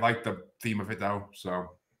I liked the theme of it though,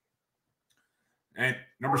 so. And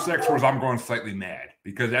number 6 was I'm Going Slightly Mad,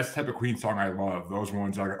 because that's the type of Queen song I love. Those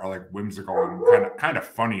ones are like whimsical and kind of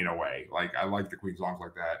funny in a way. Like I like the Queen songs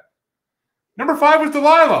like that. Number 5 was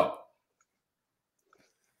Delilah.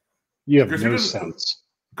 You have no sense.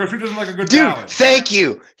 Because who doesn't like a good Dude, ballad? Thank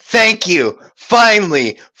you.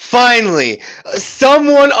 Finally,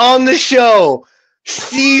 someone on the show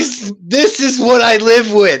sees this is what I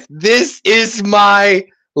live with. This is my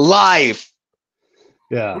life.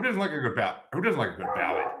 Yeah. Who doesn't like a good ballad?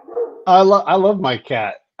 I love my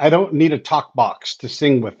cat. I don't need a talk box to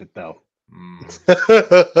sing with it though.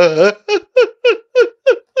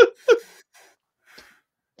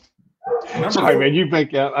 Sorry, man. You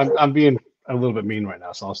make. I'm being a little bit mean right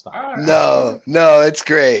now, so I'll stop. No, it's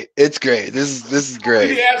great. It's great. This is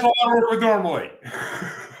great. The asshole I work with normally.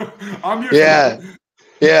 I'm used to it.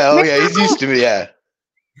 Yeah. Oh yeah. He's used to me. Yeah.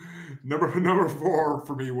 Number 4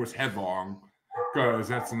 for me was Headlong, because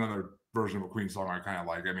that's another version of a Queen song I kind of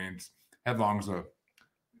like. I mean, Headlong's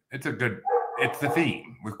it's the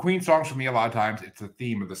theme. With Queen songs for me, a lot of times, it's the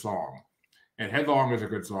theme of the song. And Headlong is a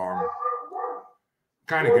good song.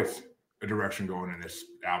 Kind of gets a direction going in this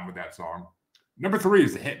album with that song. Number 3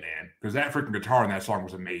 is The Hitman, because that freaking guitar in that song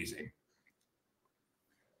was amazing.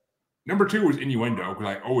 Number 2 was Innuendo, because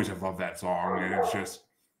I always have loved that song, and it's just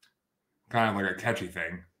kind of like a catchy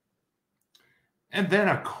thing. And then,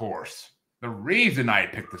 of course, the reason I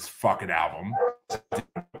picked this fucking album,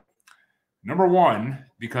 number 1,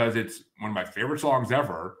 because it's one of my favorite songs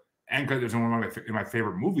ever, and because it's one of my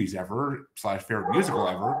favorite movies ever, / favorite musical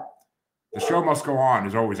ever. The Show Must Go On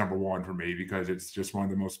is always number 1 for me, because it's just one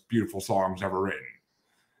of the most beautiful songs ever written.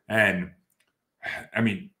 And I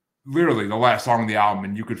mean, literally the last song on the album,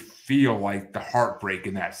 and you could feel like the heartbreak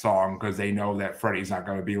in that song, because they know that Freddie's not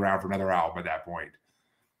going to be around for another album at that point.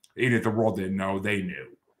 Even if the world didn't know, they knew.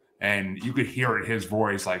 And you could hear it in his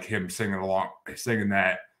voice, like him singing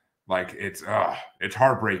that. Like it's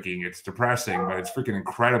heartbreaking, it's depressing, but it's freaking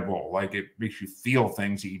incredible. Like it makes you feel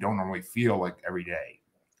things that you don't normally feel like every day.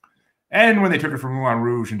 And when they took it from Moulin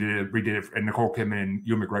Rouge and redid it, and Nicole Kidman and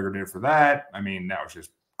Ewan McGregor did it for that, I mean, that was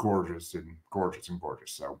just gorgeous.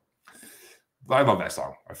 So I love that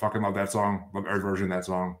song. I fucking love that song. Love every version of that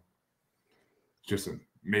song. It's just an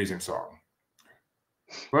amazing song.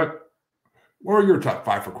 But what are your top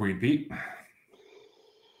 5 for Queen, Pete?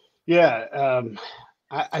 Yeah,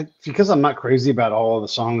 I because I'm not crazy about all of the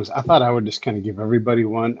songs, I thought I would just kind of give everybody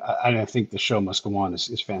one. I think The Show Must Go On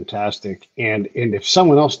is fantastic, and if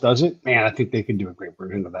someone else does it, man, I think they can do a great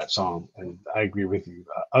version of that song. And I agree with you.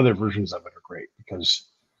 Other versions of it are great because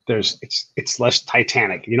it's less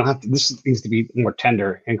Titanic. You don't have to. This needs to be more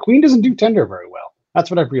tender, and Queen doesn't do tender very well.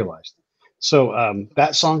 That's what I've realized. So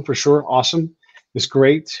that song for sure, awesome. It's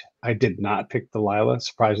great. I did not pick Delilah,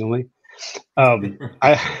 surprisingly.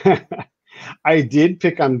 I did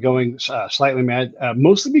pick I'm Going Slightly Mad,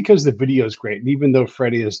 mostly because the video is great. And even though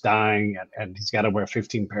Freddie is dying and he's got to wear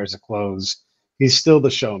 15 pairs of clothes, he's still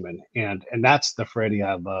the showman. And that's the Freddie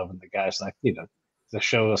I love. And the guy's like, the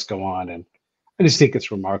show must go on. And I just think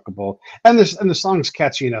it's remarkable. And the song's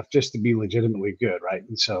catchy enough just to be legitimately good, right?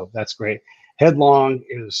 And so that's great. Headlong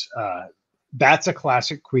is that's a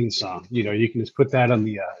classic Queen song. You can just put that on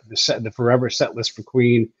the forever set list for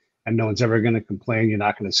Queen, and no one's ever going to complain. You're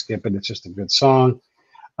not going to skip it. It's just a good song.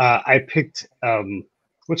 I picked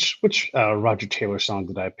which Roger Taylor song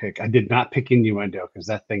did I pick? I did not pick Innuendo because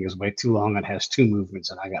that thing is way too long and has 2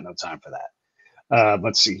 movements, and I got no time for that.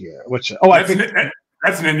 Let's see here.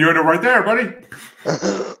 That's an innuendo right there, buddy.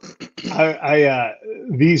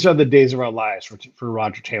 These Are the Days of Our Lives for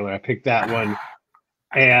Roger Taylor. I picked that one.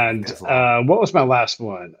 And what was my last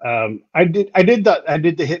one? I did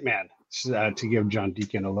the Hitman to give John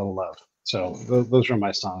Deacon a little love. So those are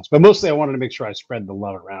my songs. But mostly I wanted to make sure I spread the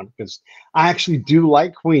love around because I actually do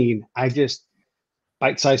like Queen. I just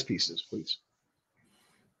bite-sized pieces, please.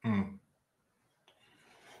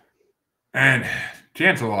 And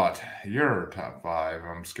Chancelot, your top 5.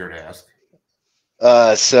 I'm scared to ask.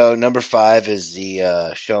 So number 5 is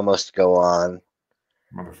The Show Must Go On.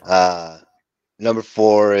 Number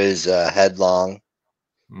 4 is Headlong.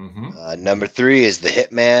 Number 3 is The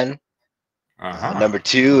Hitman. Number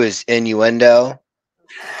 2 is Innuendo.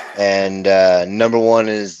 And number 1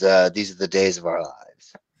 is These Are the Days of Our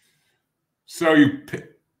Lives. So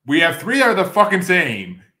we have 3 that are the fucking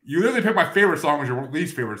same. You literally pick my favorite song as your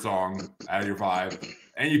least favorite song out of your 5,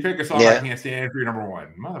 and you pick a song I can't stand for your number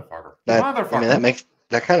 1, motherfucker. I mean,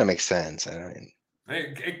 that kind of makes sense. I mean, in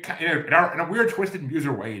a weird, twisted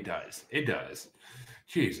muser way, it does. It does.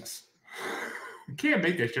 Jesus, you can't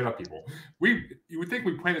make that shit up, people. You would think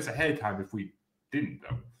we'd plan this ahead of time if we didn't,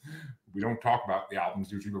 though. We don't talk about the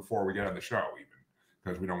albums usually before we get on the show, even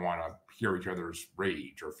because we don't want to hear each other's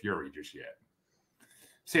rage or fury just yet.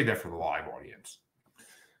 Save that for the live audience.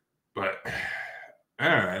 But, all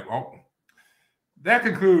right, well, that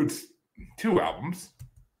concludes 2 albums.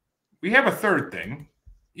 We have a third thing.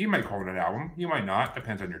 You might call it an album. You might not.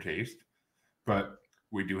 Depends on your taste. But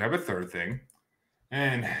we do have a third thing.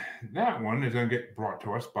 And that one is going to get brought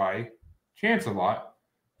to us by Chance a lot.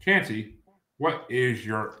 Chancy, what is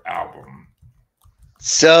your album?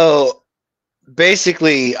 So,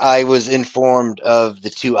 basically, I was informed of the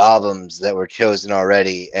 2 albums that were chosen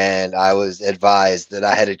already, and I was advised that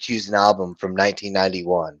I had to choose an album from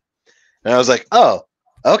 1991. And I was like, oh,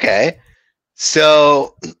 okay.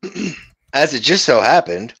 So, as it just so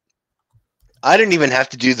happened, I didn't even have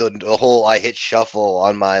to do the whole I hit shuffle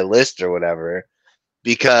on my list or whatever,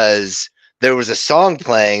 because there was a song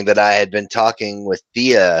playing that I had been talking with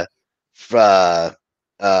Thea from,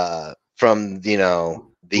 you know,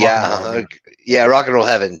 Rock and Roll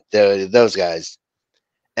Heaven, those guys.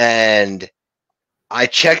 And I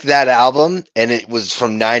checked that album, and it was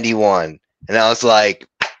from 91. And I was like,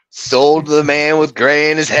 sold to the man with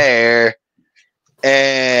gray in his hair.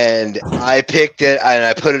 And I picked it, and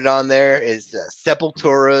I put it on there. It's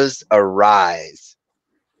Sepultura's Arise.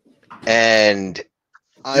 And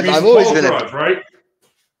I've always been right?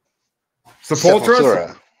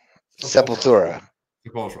 Sepultura.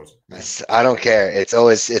 I don't care. It's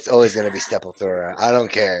always going to be Sepultura. I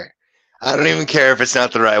don't care. I don't even care if it's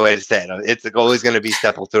not the right way to say it. It's always going to be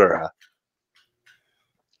Sepultura.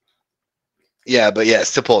 Yeah, but yeah,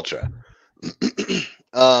 Sepultura.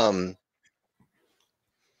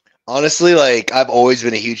 Honestly, like, I've always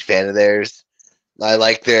been a huge fan of theirs. I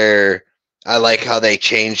like how they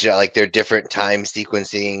changed like their different time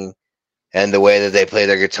sequencing and the way that they play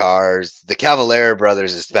their guitars. The Cavalera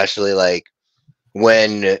brothers, especially, like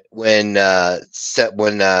when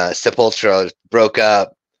Sepultura broke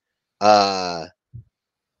up,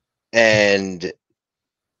 and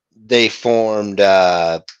they formed.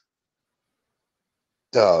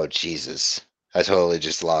 Oh Jesus! I totally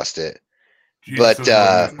just lost it. Jesus, but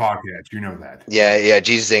podcast, you know that. Yeah,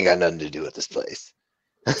 Jesus ain't got nothing to do with this place.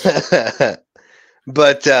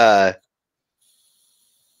 But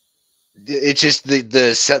it's just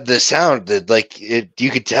the sound that, like,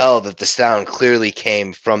 you could tell that the sound clearly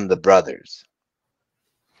came from the brothers,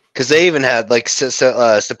 because they even had, like,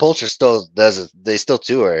 Sepultura still they still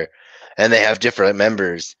tour, and they have different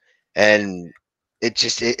members, and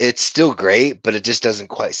it's still great, but it just doesn't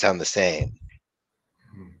quite sound the same.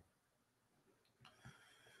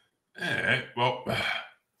 All right, well,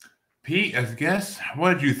 Pete, as a guest,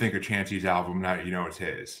 what did you think of Chancy's album now that you know it's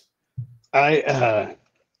his? I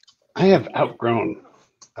have outgrown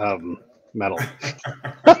metal.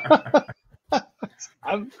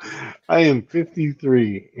 I am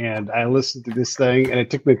 53, and I listened to this thing, and it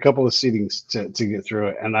took me a couple of sittings to get through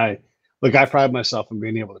it. And I pride myself on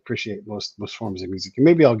being able to appreciate most forms of music, and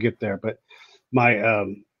maybe I'll get there. But my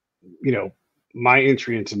my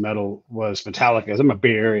entry into metal was Metallica. I'm a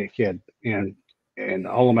Bay Area kid, and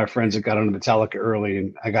all of my friends had got into Metallica early,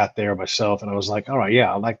 and I got there myself, and I was like, all right, yeah,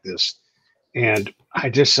 I like this. And I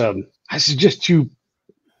just just too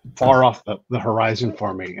far off the horizon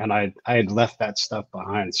for me, and I had left that stuff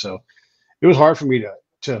behind. So it was hard for me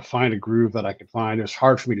to find a groove that I could find. It was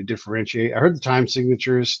hard for me to differentiate. I heard the time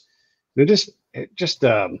signatures. It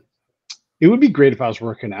would be great if I was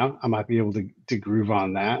working out. I might be able to groove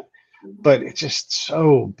on that. But it's just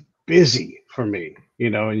so busy for me,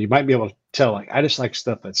 and you might be able to tell, like, I just like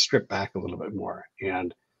stuff that's stripped back a little bit more.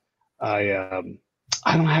 And I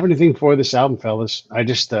don't have anything for this album, fellas. I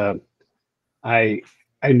just, I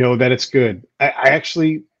know that it's good. I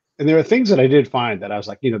actually, and there are things that I did find that I was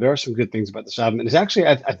like, there are some good things about this album. And it's actually,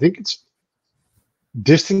 I think it's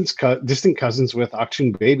distant cousins with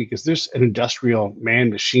Achtung Baby, because there's an industrial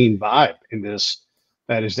man-machine vibe in this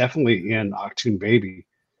that is definitely in Achtung Baby.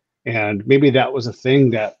 And maybe that was a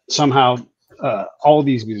thing that somehow all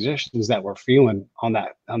these musicians that were feeling on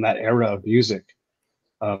that era of music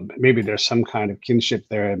Maybe there's some kind of kinship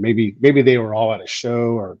there. Maybe they were all at a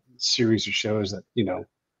show or series of shows that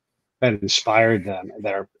that inspired them,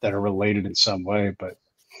 that are related in some way. But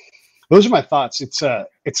those are my thoughts. I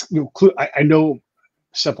know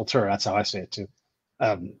Sepultura. That's how I say it too.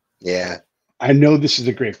 Yeah. I know this is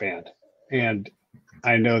a great band, and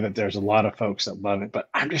I know that there's a lot of folks that love it, but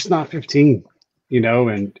I'm just not 15,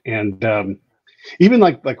 and even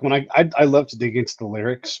like when I love to dig into the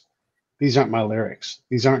lyrics. These aren't my lyrics.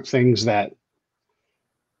 These aren't things that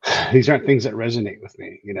resonate with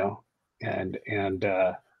me, and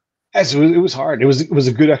as it was hard. It was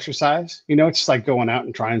a good exercise. It's just like going out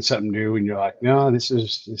and trying something new, and you're like, no, this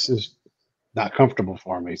is not comfortable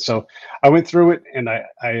for me. So I went through it, and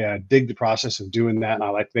I dig the process of doing that, and I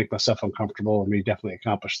like to make myself uncomfortable, and we definitely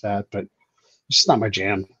accomplished that, but it's just not my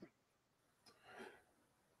jam.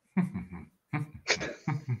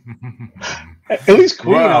 At least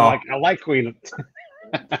Queen, well, I like Queen.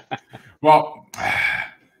 Well,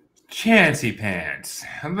 Chancy Pants.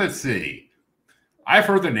 Let's see. I've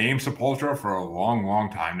heard the name Sepultura for a long, long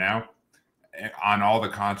time now. On all the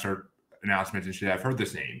concert announcements and shit, I've heard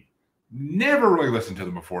this name. Never really listened to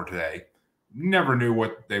them before today. Never knew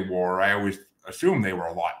what they wore. I always assumed they were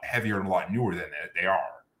a lot heavier and a lot newer than they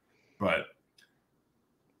are. But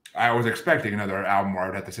I was expecting another album where I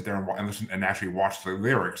would have to sit there and listen and actually watch the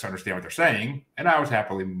lyrics to understand what they're saying. And I was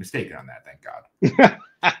happily mistaken on that, thank God.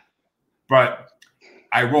 But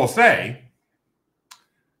I will say,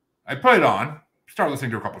 I put it on, started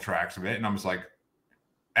listening to a couple tracks of it, and I'm just like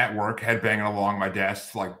at work, headbanging along my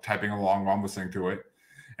desk, like typing along while I'm listening to it.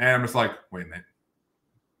 And I'm just like, wait a minute.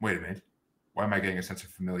 Why am I getting a sense of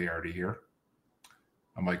familiarity here?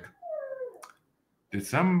 I'm like, did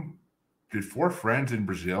four friends in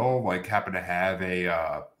Brazil like happen to have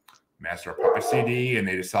a Master of Puppets CD, and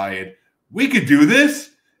they decided we could do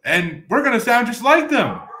this and we're gonna sound just like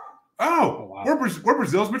them? Oh, wow. We're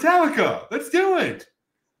Brazil's Metallica. Let's do it.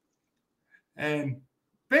 And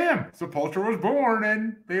bam, Sepultura was born,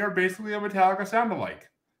 and they are basically a Metallica sound-alike.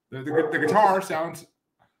 The guitar sounds,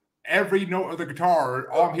 every note of the guitar,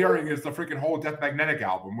 all I'm hearing is the freaking whole Death Magnetic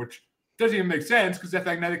album, which doesn't even make sense because Death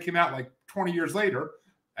Magnetic came out like 20 years later,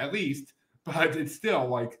 at least. But it's still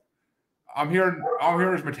like all I'm hearing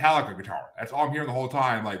is Metallica guitar. That's all I'm hearing the whole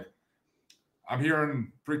time. Like I'm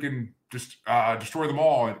hearing freaking just Destroy Them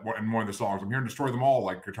All in one of the songs. I'm hearing Destroy Them All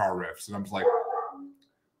like guitar riffs, and I'm just like,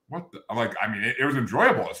 what the? I'm like, I mean, it was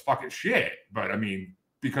enjoyable as fucking shit, but I mean,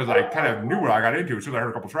 because I kind of knew what I got into as soon as I heard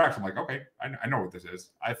a couple tracks, I'm like, okay, I know what this is.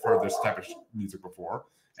 I've heard this type of music before,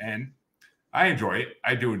 and I enjoy it.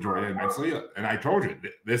 I do enjoy it immensely, and I told you,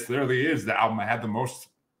 this literally is the album I had the most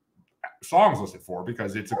songs listed for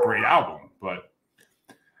because it's a great album, but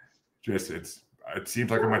just it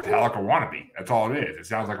seems like a Metallica wannabe. That's all it is. It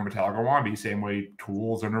sounds like a Metallica wannabe, same way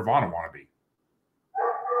Tool's a Nirvana wannabe.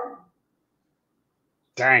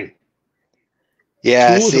 Dang.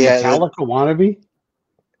 Yeah, Tool's see, a Metallica wannabe?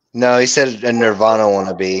 No, he said a Nirvana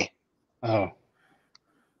wannabe. Oh.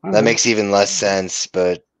 That makes even less sense,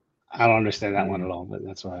 but I don't understand that one at all, but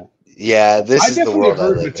that's why. Yeah, this is the world I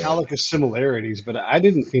live in. I definitely heard Metallica similarities, but I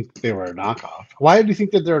didn't think they were a knockoff. Why do you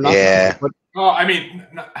think that they're a knockoff? Yeah. Well, I mean,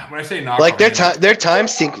 when I say knockoff, like their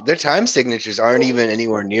time signatures aren't even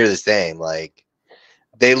anywhere near the same. Like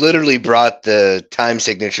they literally brought the time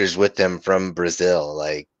signatures with them from Brazil.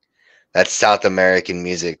 Like that's South American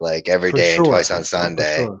music, like every day and twice on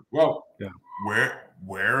Sunday. Sure. Well, yeah.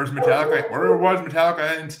 Where's Metallica? Where was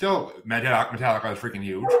Metallica? And still, Metallica is freaking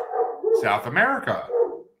huge. South America.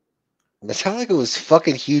 Metallica was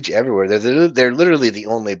fucking huge everywhere. They're literally the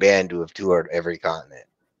only band to have toured every continent.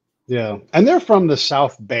 Yeah, and they're from the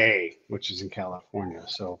South Bay, which is in California.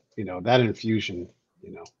 So that infusion,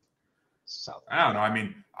 South. I don't know. I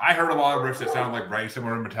mean, I heard a lot of riffs that sound like very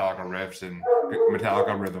similar to Metallica riffs and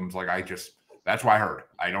Metallica rhythms. Like that's why I heard.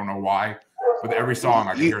 I don't know why. With every song,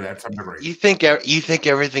 I can hear that to some degree. You think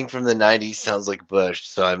everything from the '90s sounds like Bush?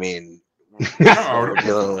 So I mean, we're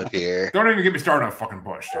dealing with here. Don't even get me started on fucking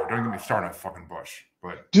Bush, dude. Don't get me started on fucking Bush.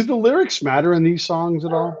 But do the lyrics matter in these songs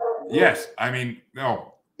at all? Yes, I mean,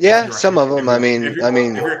 no. Yeah, some of them.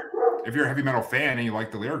 If you're a heavy metal fan and you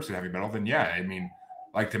like the lyrics of heavy metal, then yeah, I mean,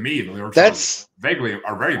 like to me, the lyrics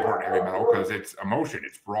are very important to heavy metal because it's emotion.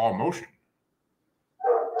 It's raw emotion.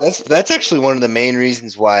 That's actually one of the main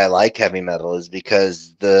reasons why I like heavy metal is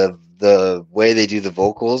because the way they do the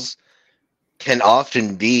vocals can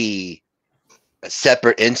often be a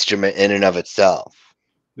separate instrument in and of itself.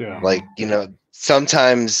 Yeah. Like,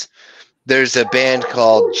 sometimes there's a band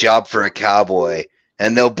called Job for a Cowboy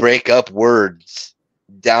and they'll break up words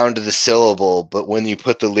down to the syllable, but when you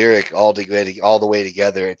put the lyric all the way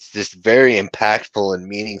together, it's this very impactful and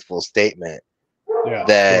meaningful statement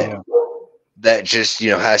that just,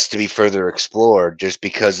 you know, has to be further explored just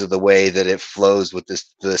because of the way that it flows with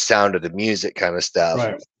the sound of the music kind of stuff.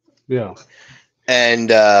 Right. Yeah.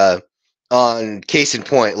 And on case in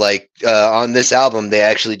point, like on this album, they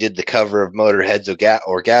actually did the cover of Motorhead's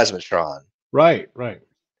Orgasmatron. Right. Right.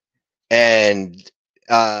 And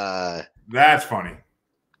that's funny.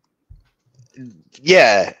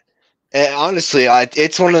 Yeah. And honestly,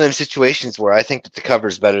 it's one of them situations where I think that the cover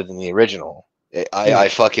is better than the original. I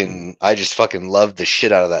just fucking love the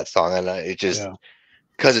shit out of that song, and it just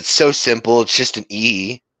because it's so simple. It's just an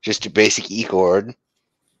E, just a basic E chord,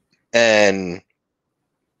 and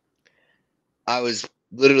I was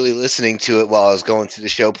literally listening to it while I was going to the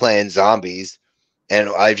show playing Zombies, and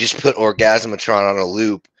I just put Orgasmatron on a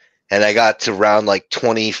loop, and I got to round like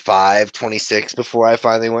 25, 26 before I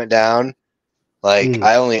finally went down. Like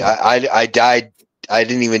I died. I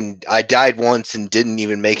died once and didn't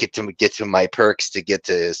even make it to get to my perks to get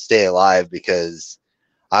to stay alive because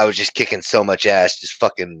I was just kicking so much ass, just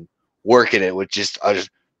fucking working it with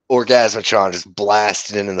Orgasmatron just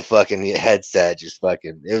blasting into the fucking headset, just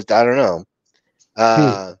fucking. It was, I don't know.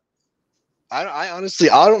 I honestly,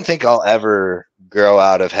 I don't think I'll ever grow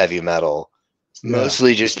out of heavy metal.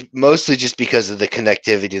 Mostly just because of the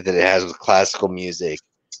connectivity that it has with classical music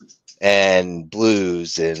and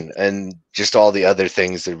blues and just all the other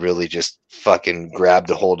things that really just fucking grabbed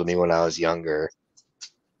a hold of me when I was younger.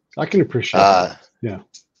 I can appreciate that. Yeah.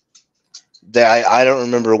 I don't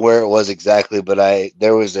remember where it was exactly, but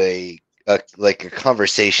there was a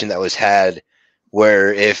conversation that was had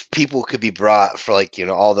where if people could be brought for, like, you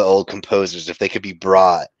know, all the old composers, if they could be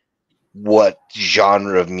brought, what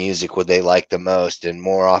genre of music would they like the most? And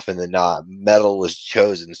more often than not, metal was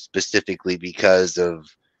chosen specifically because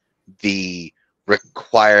of the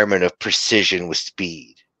requirement of precision with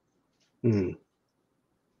speed. Yeah.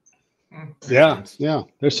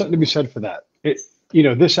 There's something to be said for that. You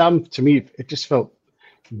know, this album to me, it just felt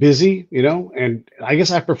busy, you know, and I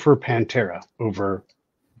guess I prefer Pantera over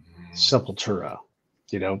Sepultura,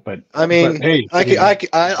 you know. But I mean, but, hey,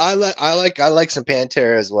 I like some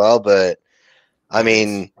Pantera as well, but I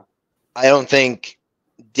mean, I don't think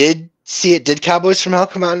did Cowboys from Hell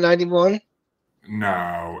come out in 91?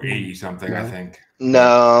 No, 80 something, I think.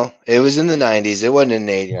 No, it was in the 90s. It wasn't in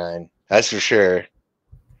 89. That's for sure.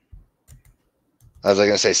 I was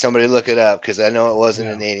gonna say, somebody look it up because I know it wasn't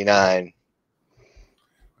in 89.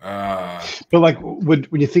 But like when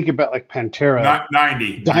you think about like Pantera, not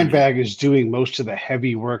 90. Dimebag is doing most of the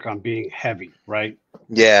heavy work on being heavy, right?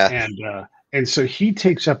 Yeah. And so he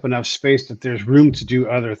takes up enough space that there's room to do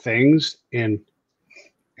other things. And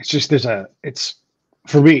it's just it's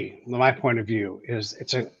for me, my point of view is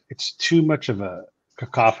it's too much of a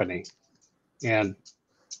cacophony. And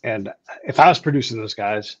if I was producing those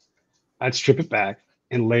guys, I'd strip it back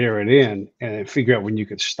and layer it in and figure out when you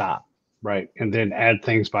could stop, right? And then add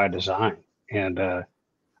things by design. And I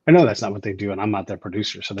know that's not what they do, and I'm not their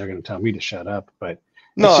producer, so they're going to tell me to shut up. But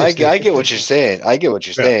no, I get what you're saying. I get what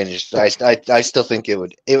you're saying. Just I still think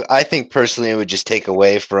I think personally it would just take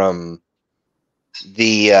away from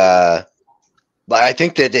the. I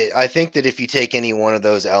think that if you take any one of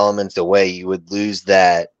those elements away, you would lose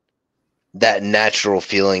that natural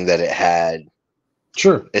feeling that it had.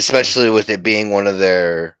 Sure. Especially with it being one of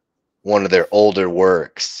their older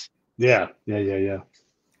works. Yeah.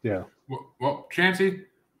 Well, Chancy,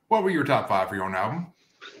 what were your top 5 for your own album?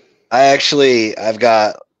 I've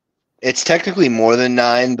got, it's technically more than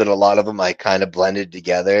 9, but a lot of them I kind of blended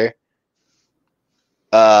together.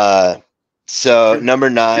 So number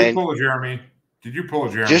 9. Did you pull a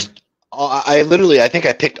Jeremy? Just I think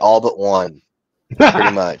I picked all but one,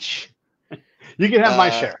 pretty much. You can have my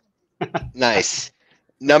share. Nice.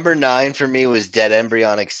 Number 9 for me was Dead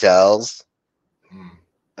Embryonic Cells.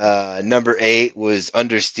 Number 8 was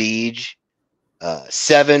Under Siege.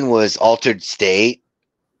 7 was Altered State.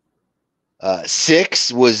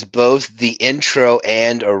 6 was both the intro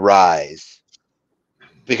and Arise,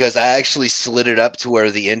 because I actually slid it up to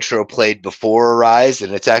where the intro played before Arise,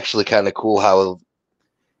 and it's actually kind of cool how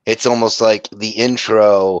it's almost like the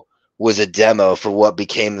intro was a demo for what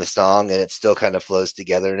became the song, and it still kind of flows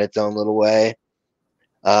together in its own little way.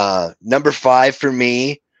 Number 5 for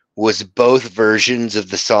me was both versions of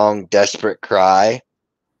the song Desperate Cry.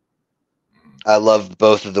 I loved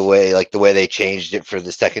both of the way they changed it for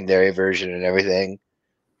the secondary version and everything.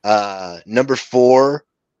 Number 4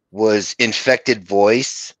 was Infected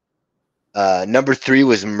Voice. Number 3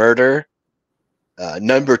 was Murder.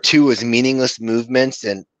 Number 2 is Meaningless Movements,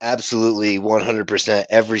 and absolutely 100%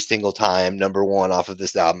 every single time, number 1 off of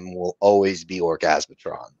this album will always be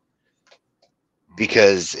Orgasmatron,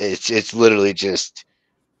 because it's literally just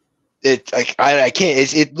I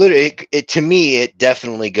can't. It literally to me it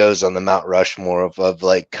definitely goes on the Mount Rushmore of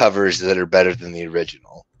like covers that are better than the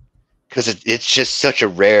original, because it's just such a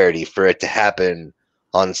rarity for it to happen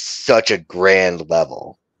on such a grand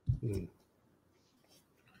level.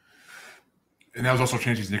 And that was also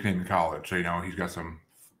Chancy's nickname in college, so he's got some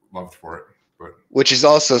love for it. But which is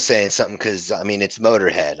also saying something, because I mean it's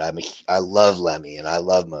Motorhead. I love Lemmy and I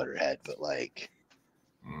love Motorhead, but like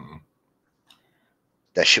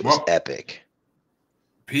that shit was epic.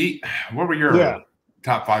 Pete, what were your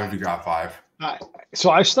top 5 if you got 5? So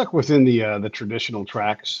I stuck within the traditional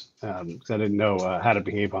tracks because I didn't know how to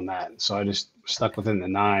behave on that, so I just stuck within the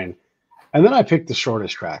 9. And then I picked the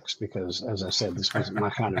shortest tracks because, as I said, this wasn't my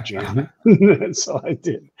kind of jam. So I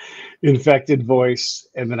did Infected Voice,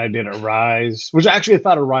 and then I did Arise, which actually I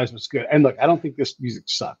thought Arise was good. And look, I don't think this music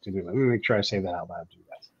sucked. Let me make sure I say that out loud to you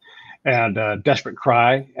guys. And Desperate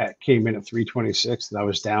Cry came in at 326, and I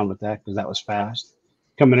was down with that because that was fast.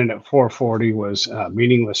 Coming in at 440 was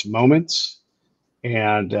Meaningless Moments,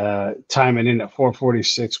 and timing in at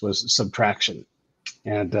 446 was Subtraction,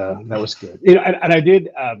 and that was good. And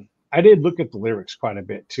I did look at the lyrics quite a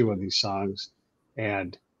bit too on these songs,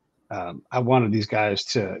 and I wanted these guys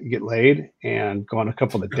to get laid and go on a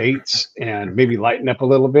couple of dates and maybe lighten up a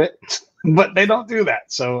little bit, but they don't do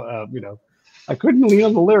that. So I couldn't lean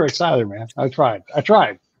on the lyrics either, man. I tried. That's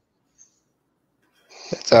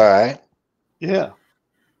all right. Yeah.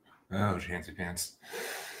 Oh, Chancy Pants.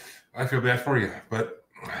 I feel bad for you, but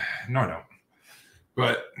no, I don't.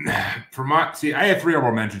 But I had 3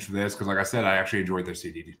 honorable mentions for this because, like I said, I actually enjoyed this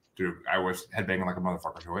CD. Dude, I was headbanging like a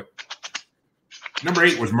motherfucker to it. Number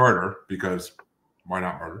 8 was Murder, because why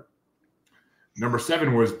not murder? Number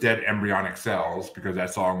 7 was Dead Embryonic Cells, because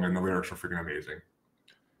that song and the lyrics were freaking amazing.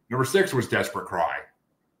 Number 6 was Desperate Cry,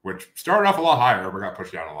 which started off a lot higher, but got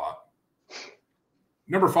pushed down a lot.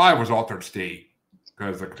 Number 5 was Altered State,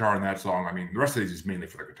 because the guitar in that song, I mean, the rest of these is mainly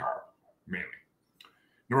for the guitar, mainly.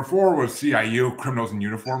 Number 4 was CIU, Criminals in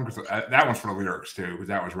Uniform, because that one's for the lyrics, too, because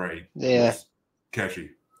that was right. Yeah. Was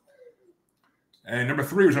catchy. And number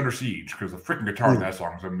 3 was Under Siege, because the freaking guitar in that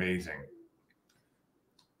song was amazing.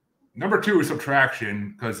 Number 2 is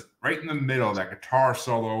Subtraction, because right in the middle of that guitar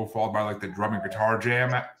solo, followed by like the drum and guitar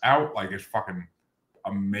jam out, like it's fucking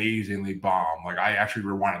amazingly bomb. Like I actually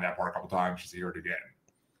rewinded that part a couple times just to hear it again.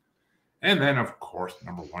 And then, of course,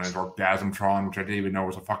 number 1 is Orgasmatron, which I didn't even know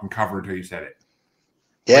was a fucking cover until you said it.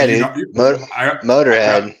 Yeah, dude.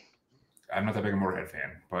 Motorhead. I'm not that big a Motorhead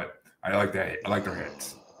fan, but I like that. I like their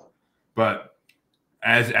hits. But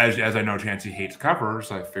as I know Chancy hates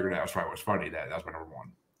covers, I figured that was why it was funny. That was my number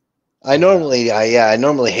 1. I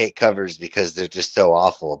normally hate covers because they're just so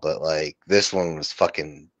awful, but like this one was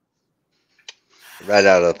fucking right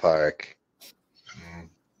out of the park.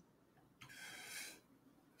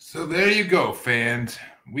 So there you go, fans.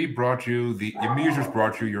 We brought you the musers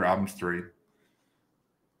brought you your albums 3.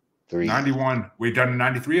 91. We've done a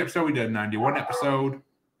 93 episode. We did a 91 episode,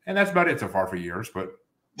 and that's about it so far for years. But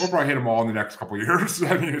we'll probably hit them all in the next couple of years.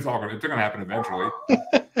 I mean, it's going to happen eventually.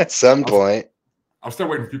 At some point. I'm still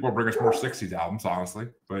waiting for people to bring us more 60s albums, honestly,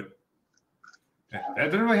 but that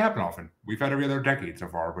doesn't really happen often. We've had every other decade so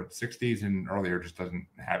far, but 60s and earlier just doesn't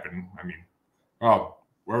happen. I mean,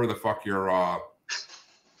 wherever the fuck your I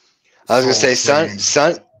was gonna say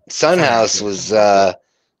Sunhouse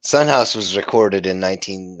was recorded in I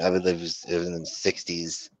believe it was in the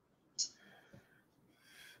 60s.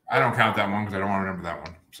 I don't count that one because I don't want to remember that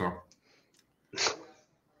one. So,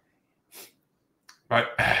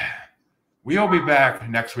 but we'll be back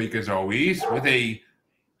next week as always with a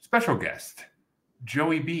special guest.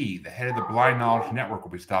 Joey B, the head of the Blind Knowledge Network,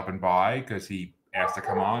 will be stopping by because he asked to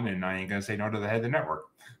come on, and I ain't gonna say no to the head of the network.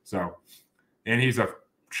 So, and he's a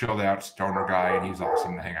chilled out stoner guy, and he's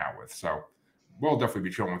awesome to hang out with. So we'll definitely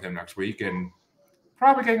be chilling with him next week, and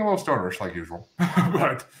probably getting a little stonerish like usual.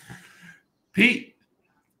 But Pete,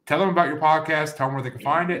 tell them about your podcast. Tell them where they can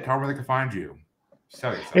find it. Tell them where they can find you.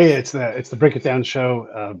 Sell yourself. Hey, it's the Break It Down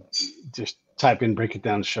Show. Just type in Break It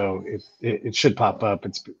Down Show. It should pop up.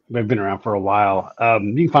 I've been around for a while.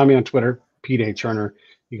 You can find me on Twitter, Pete A. Turner.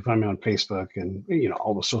 You can find me on Facebook and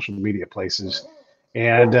all the social media places.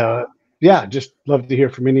 And just love to hear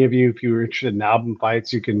from any of you. If you're interested in album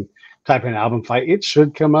fights, you can type in album fight. It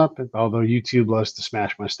should come up, although YouTube loves to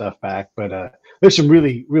smash my stuff back. But there's some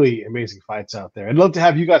really, really amazing fights out there. I'd love to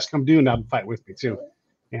have you guys come do an album fight with me too.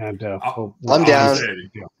 And I'm down.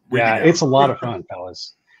 Yeah, it's a lot of fun,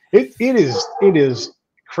 fellas. It is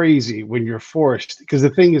crazy when you're forced, because the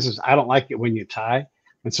thing is I don't like it when you tie,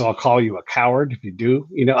 and so I'll call you a coward if you do.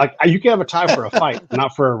 You know, like you can have a tie for a fight,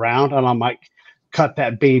 not for a round, and I might cut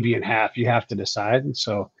that baby in half. You have to decide, and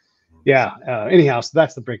so yeah. Anyhow, so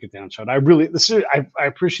that's the break it down show. I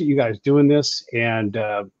appreciate you guys doing this, and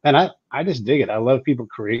I just dig it. I love people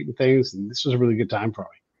creating things, and this was a really good time for me.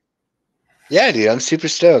 Yeah, dude, I'm super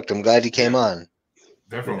stoked. I'm glad you came on.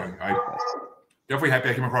 Definitely. I definitely happy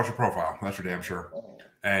I came across your profile. That's for damn sure.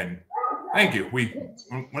 And thank you.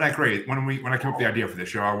 When I came up with the idea for this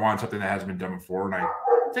show, I wanted something that hasn't been done before, and I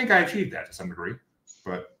think I achieved that to some degree.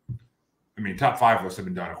 But I mean, top 5 lists have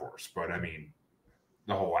been done, of course. But I mean,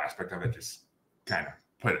 the whole aspect of it just kind of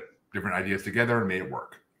put different ideas together and made it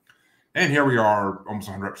work. And here we are, almost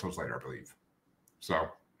 100 episodes later, I believe. So,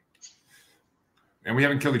 and we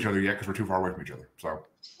haven't killed each other yet because we're too far away from each other. So.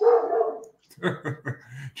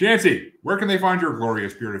 Chancy, where can they find your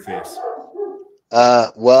glorious bearded face?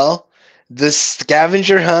 Well, the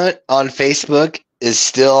scavenger hunt on Facebook is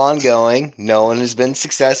still ongoing. No one has been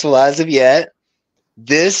successful as of yet.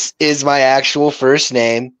 This is my actual first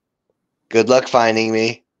name. Good luck finding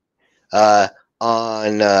me.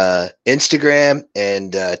 On Instagram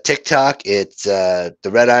and TikTok, it's the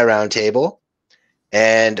Red Eye Roundtable.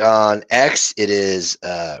 And on X, it is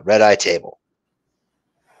Red Eye Table.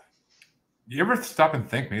 You ever stop and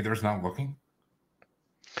think maybe there's not looking?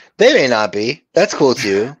 They may not be. That's cool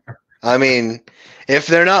too. I mean, if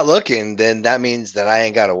they're not looking, then that means that I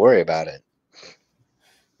ain't got to worry about it.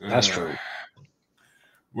 That's true.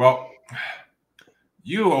 Well,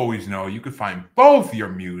 you always know you could find both your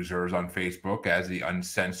musers on Facebook as the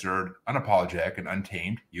Uncensored, Unapologetic, and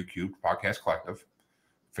Untamed UQ Podcast Collective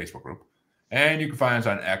Facebook group. And you can find us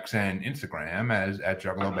on X and Instagram as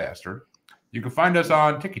 @JuggaloBastard. You can find us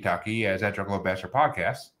on TikTok as @JuggaloBastard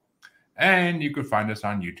Podcast. And you can find us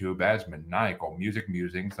on YouTube as Maniacal Music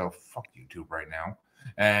Musing. So fuck YouTube right now.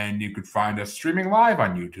 And you could find us streaming live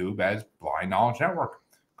on YouTube as Blind Knowledge Network.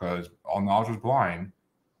 Because all knowledge was blind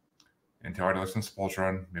until I listened to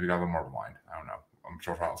Sepultura. Maybe got a little more blind. I don't know. I'm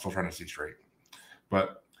still trying to see straight.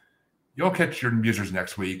 But you'll catch your musers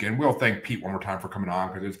next week. And we'll thank Pete one more time for coming on,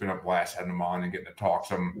 because it's been a blast having him on and getting to talk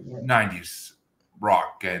some 90s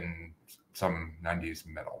rock and some 90s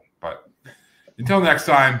metal. But until next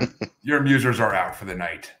time, your musers are out for the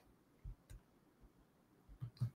night.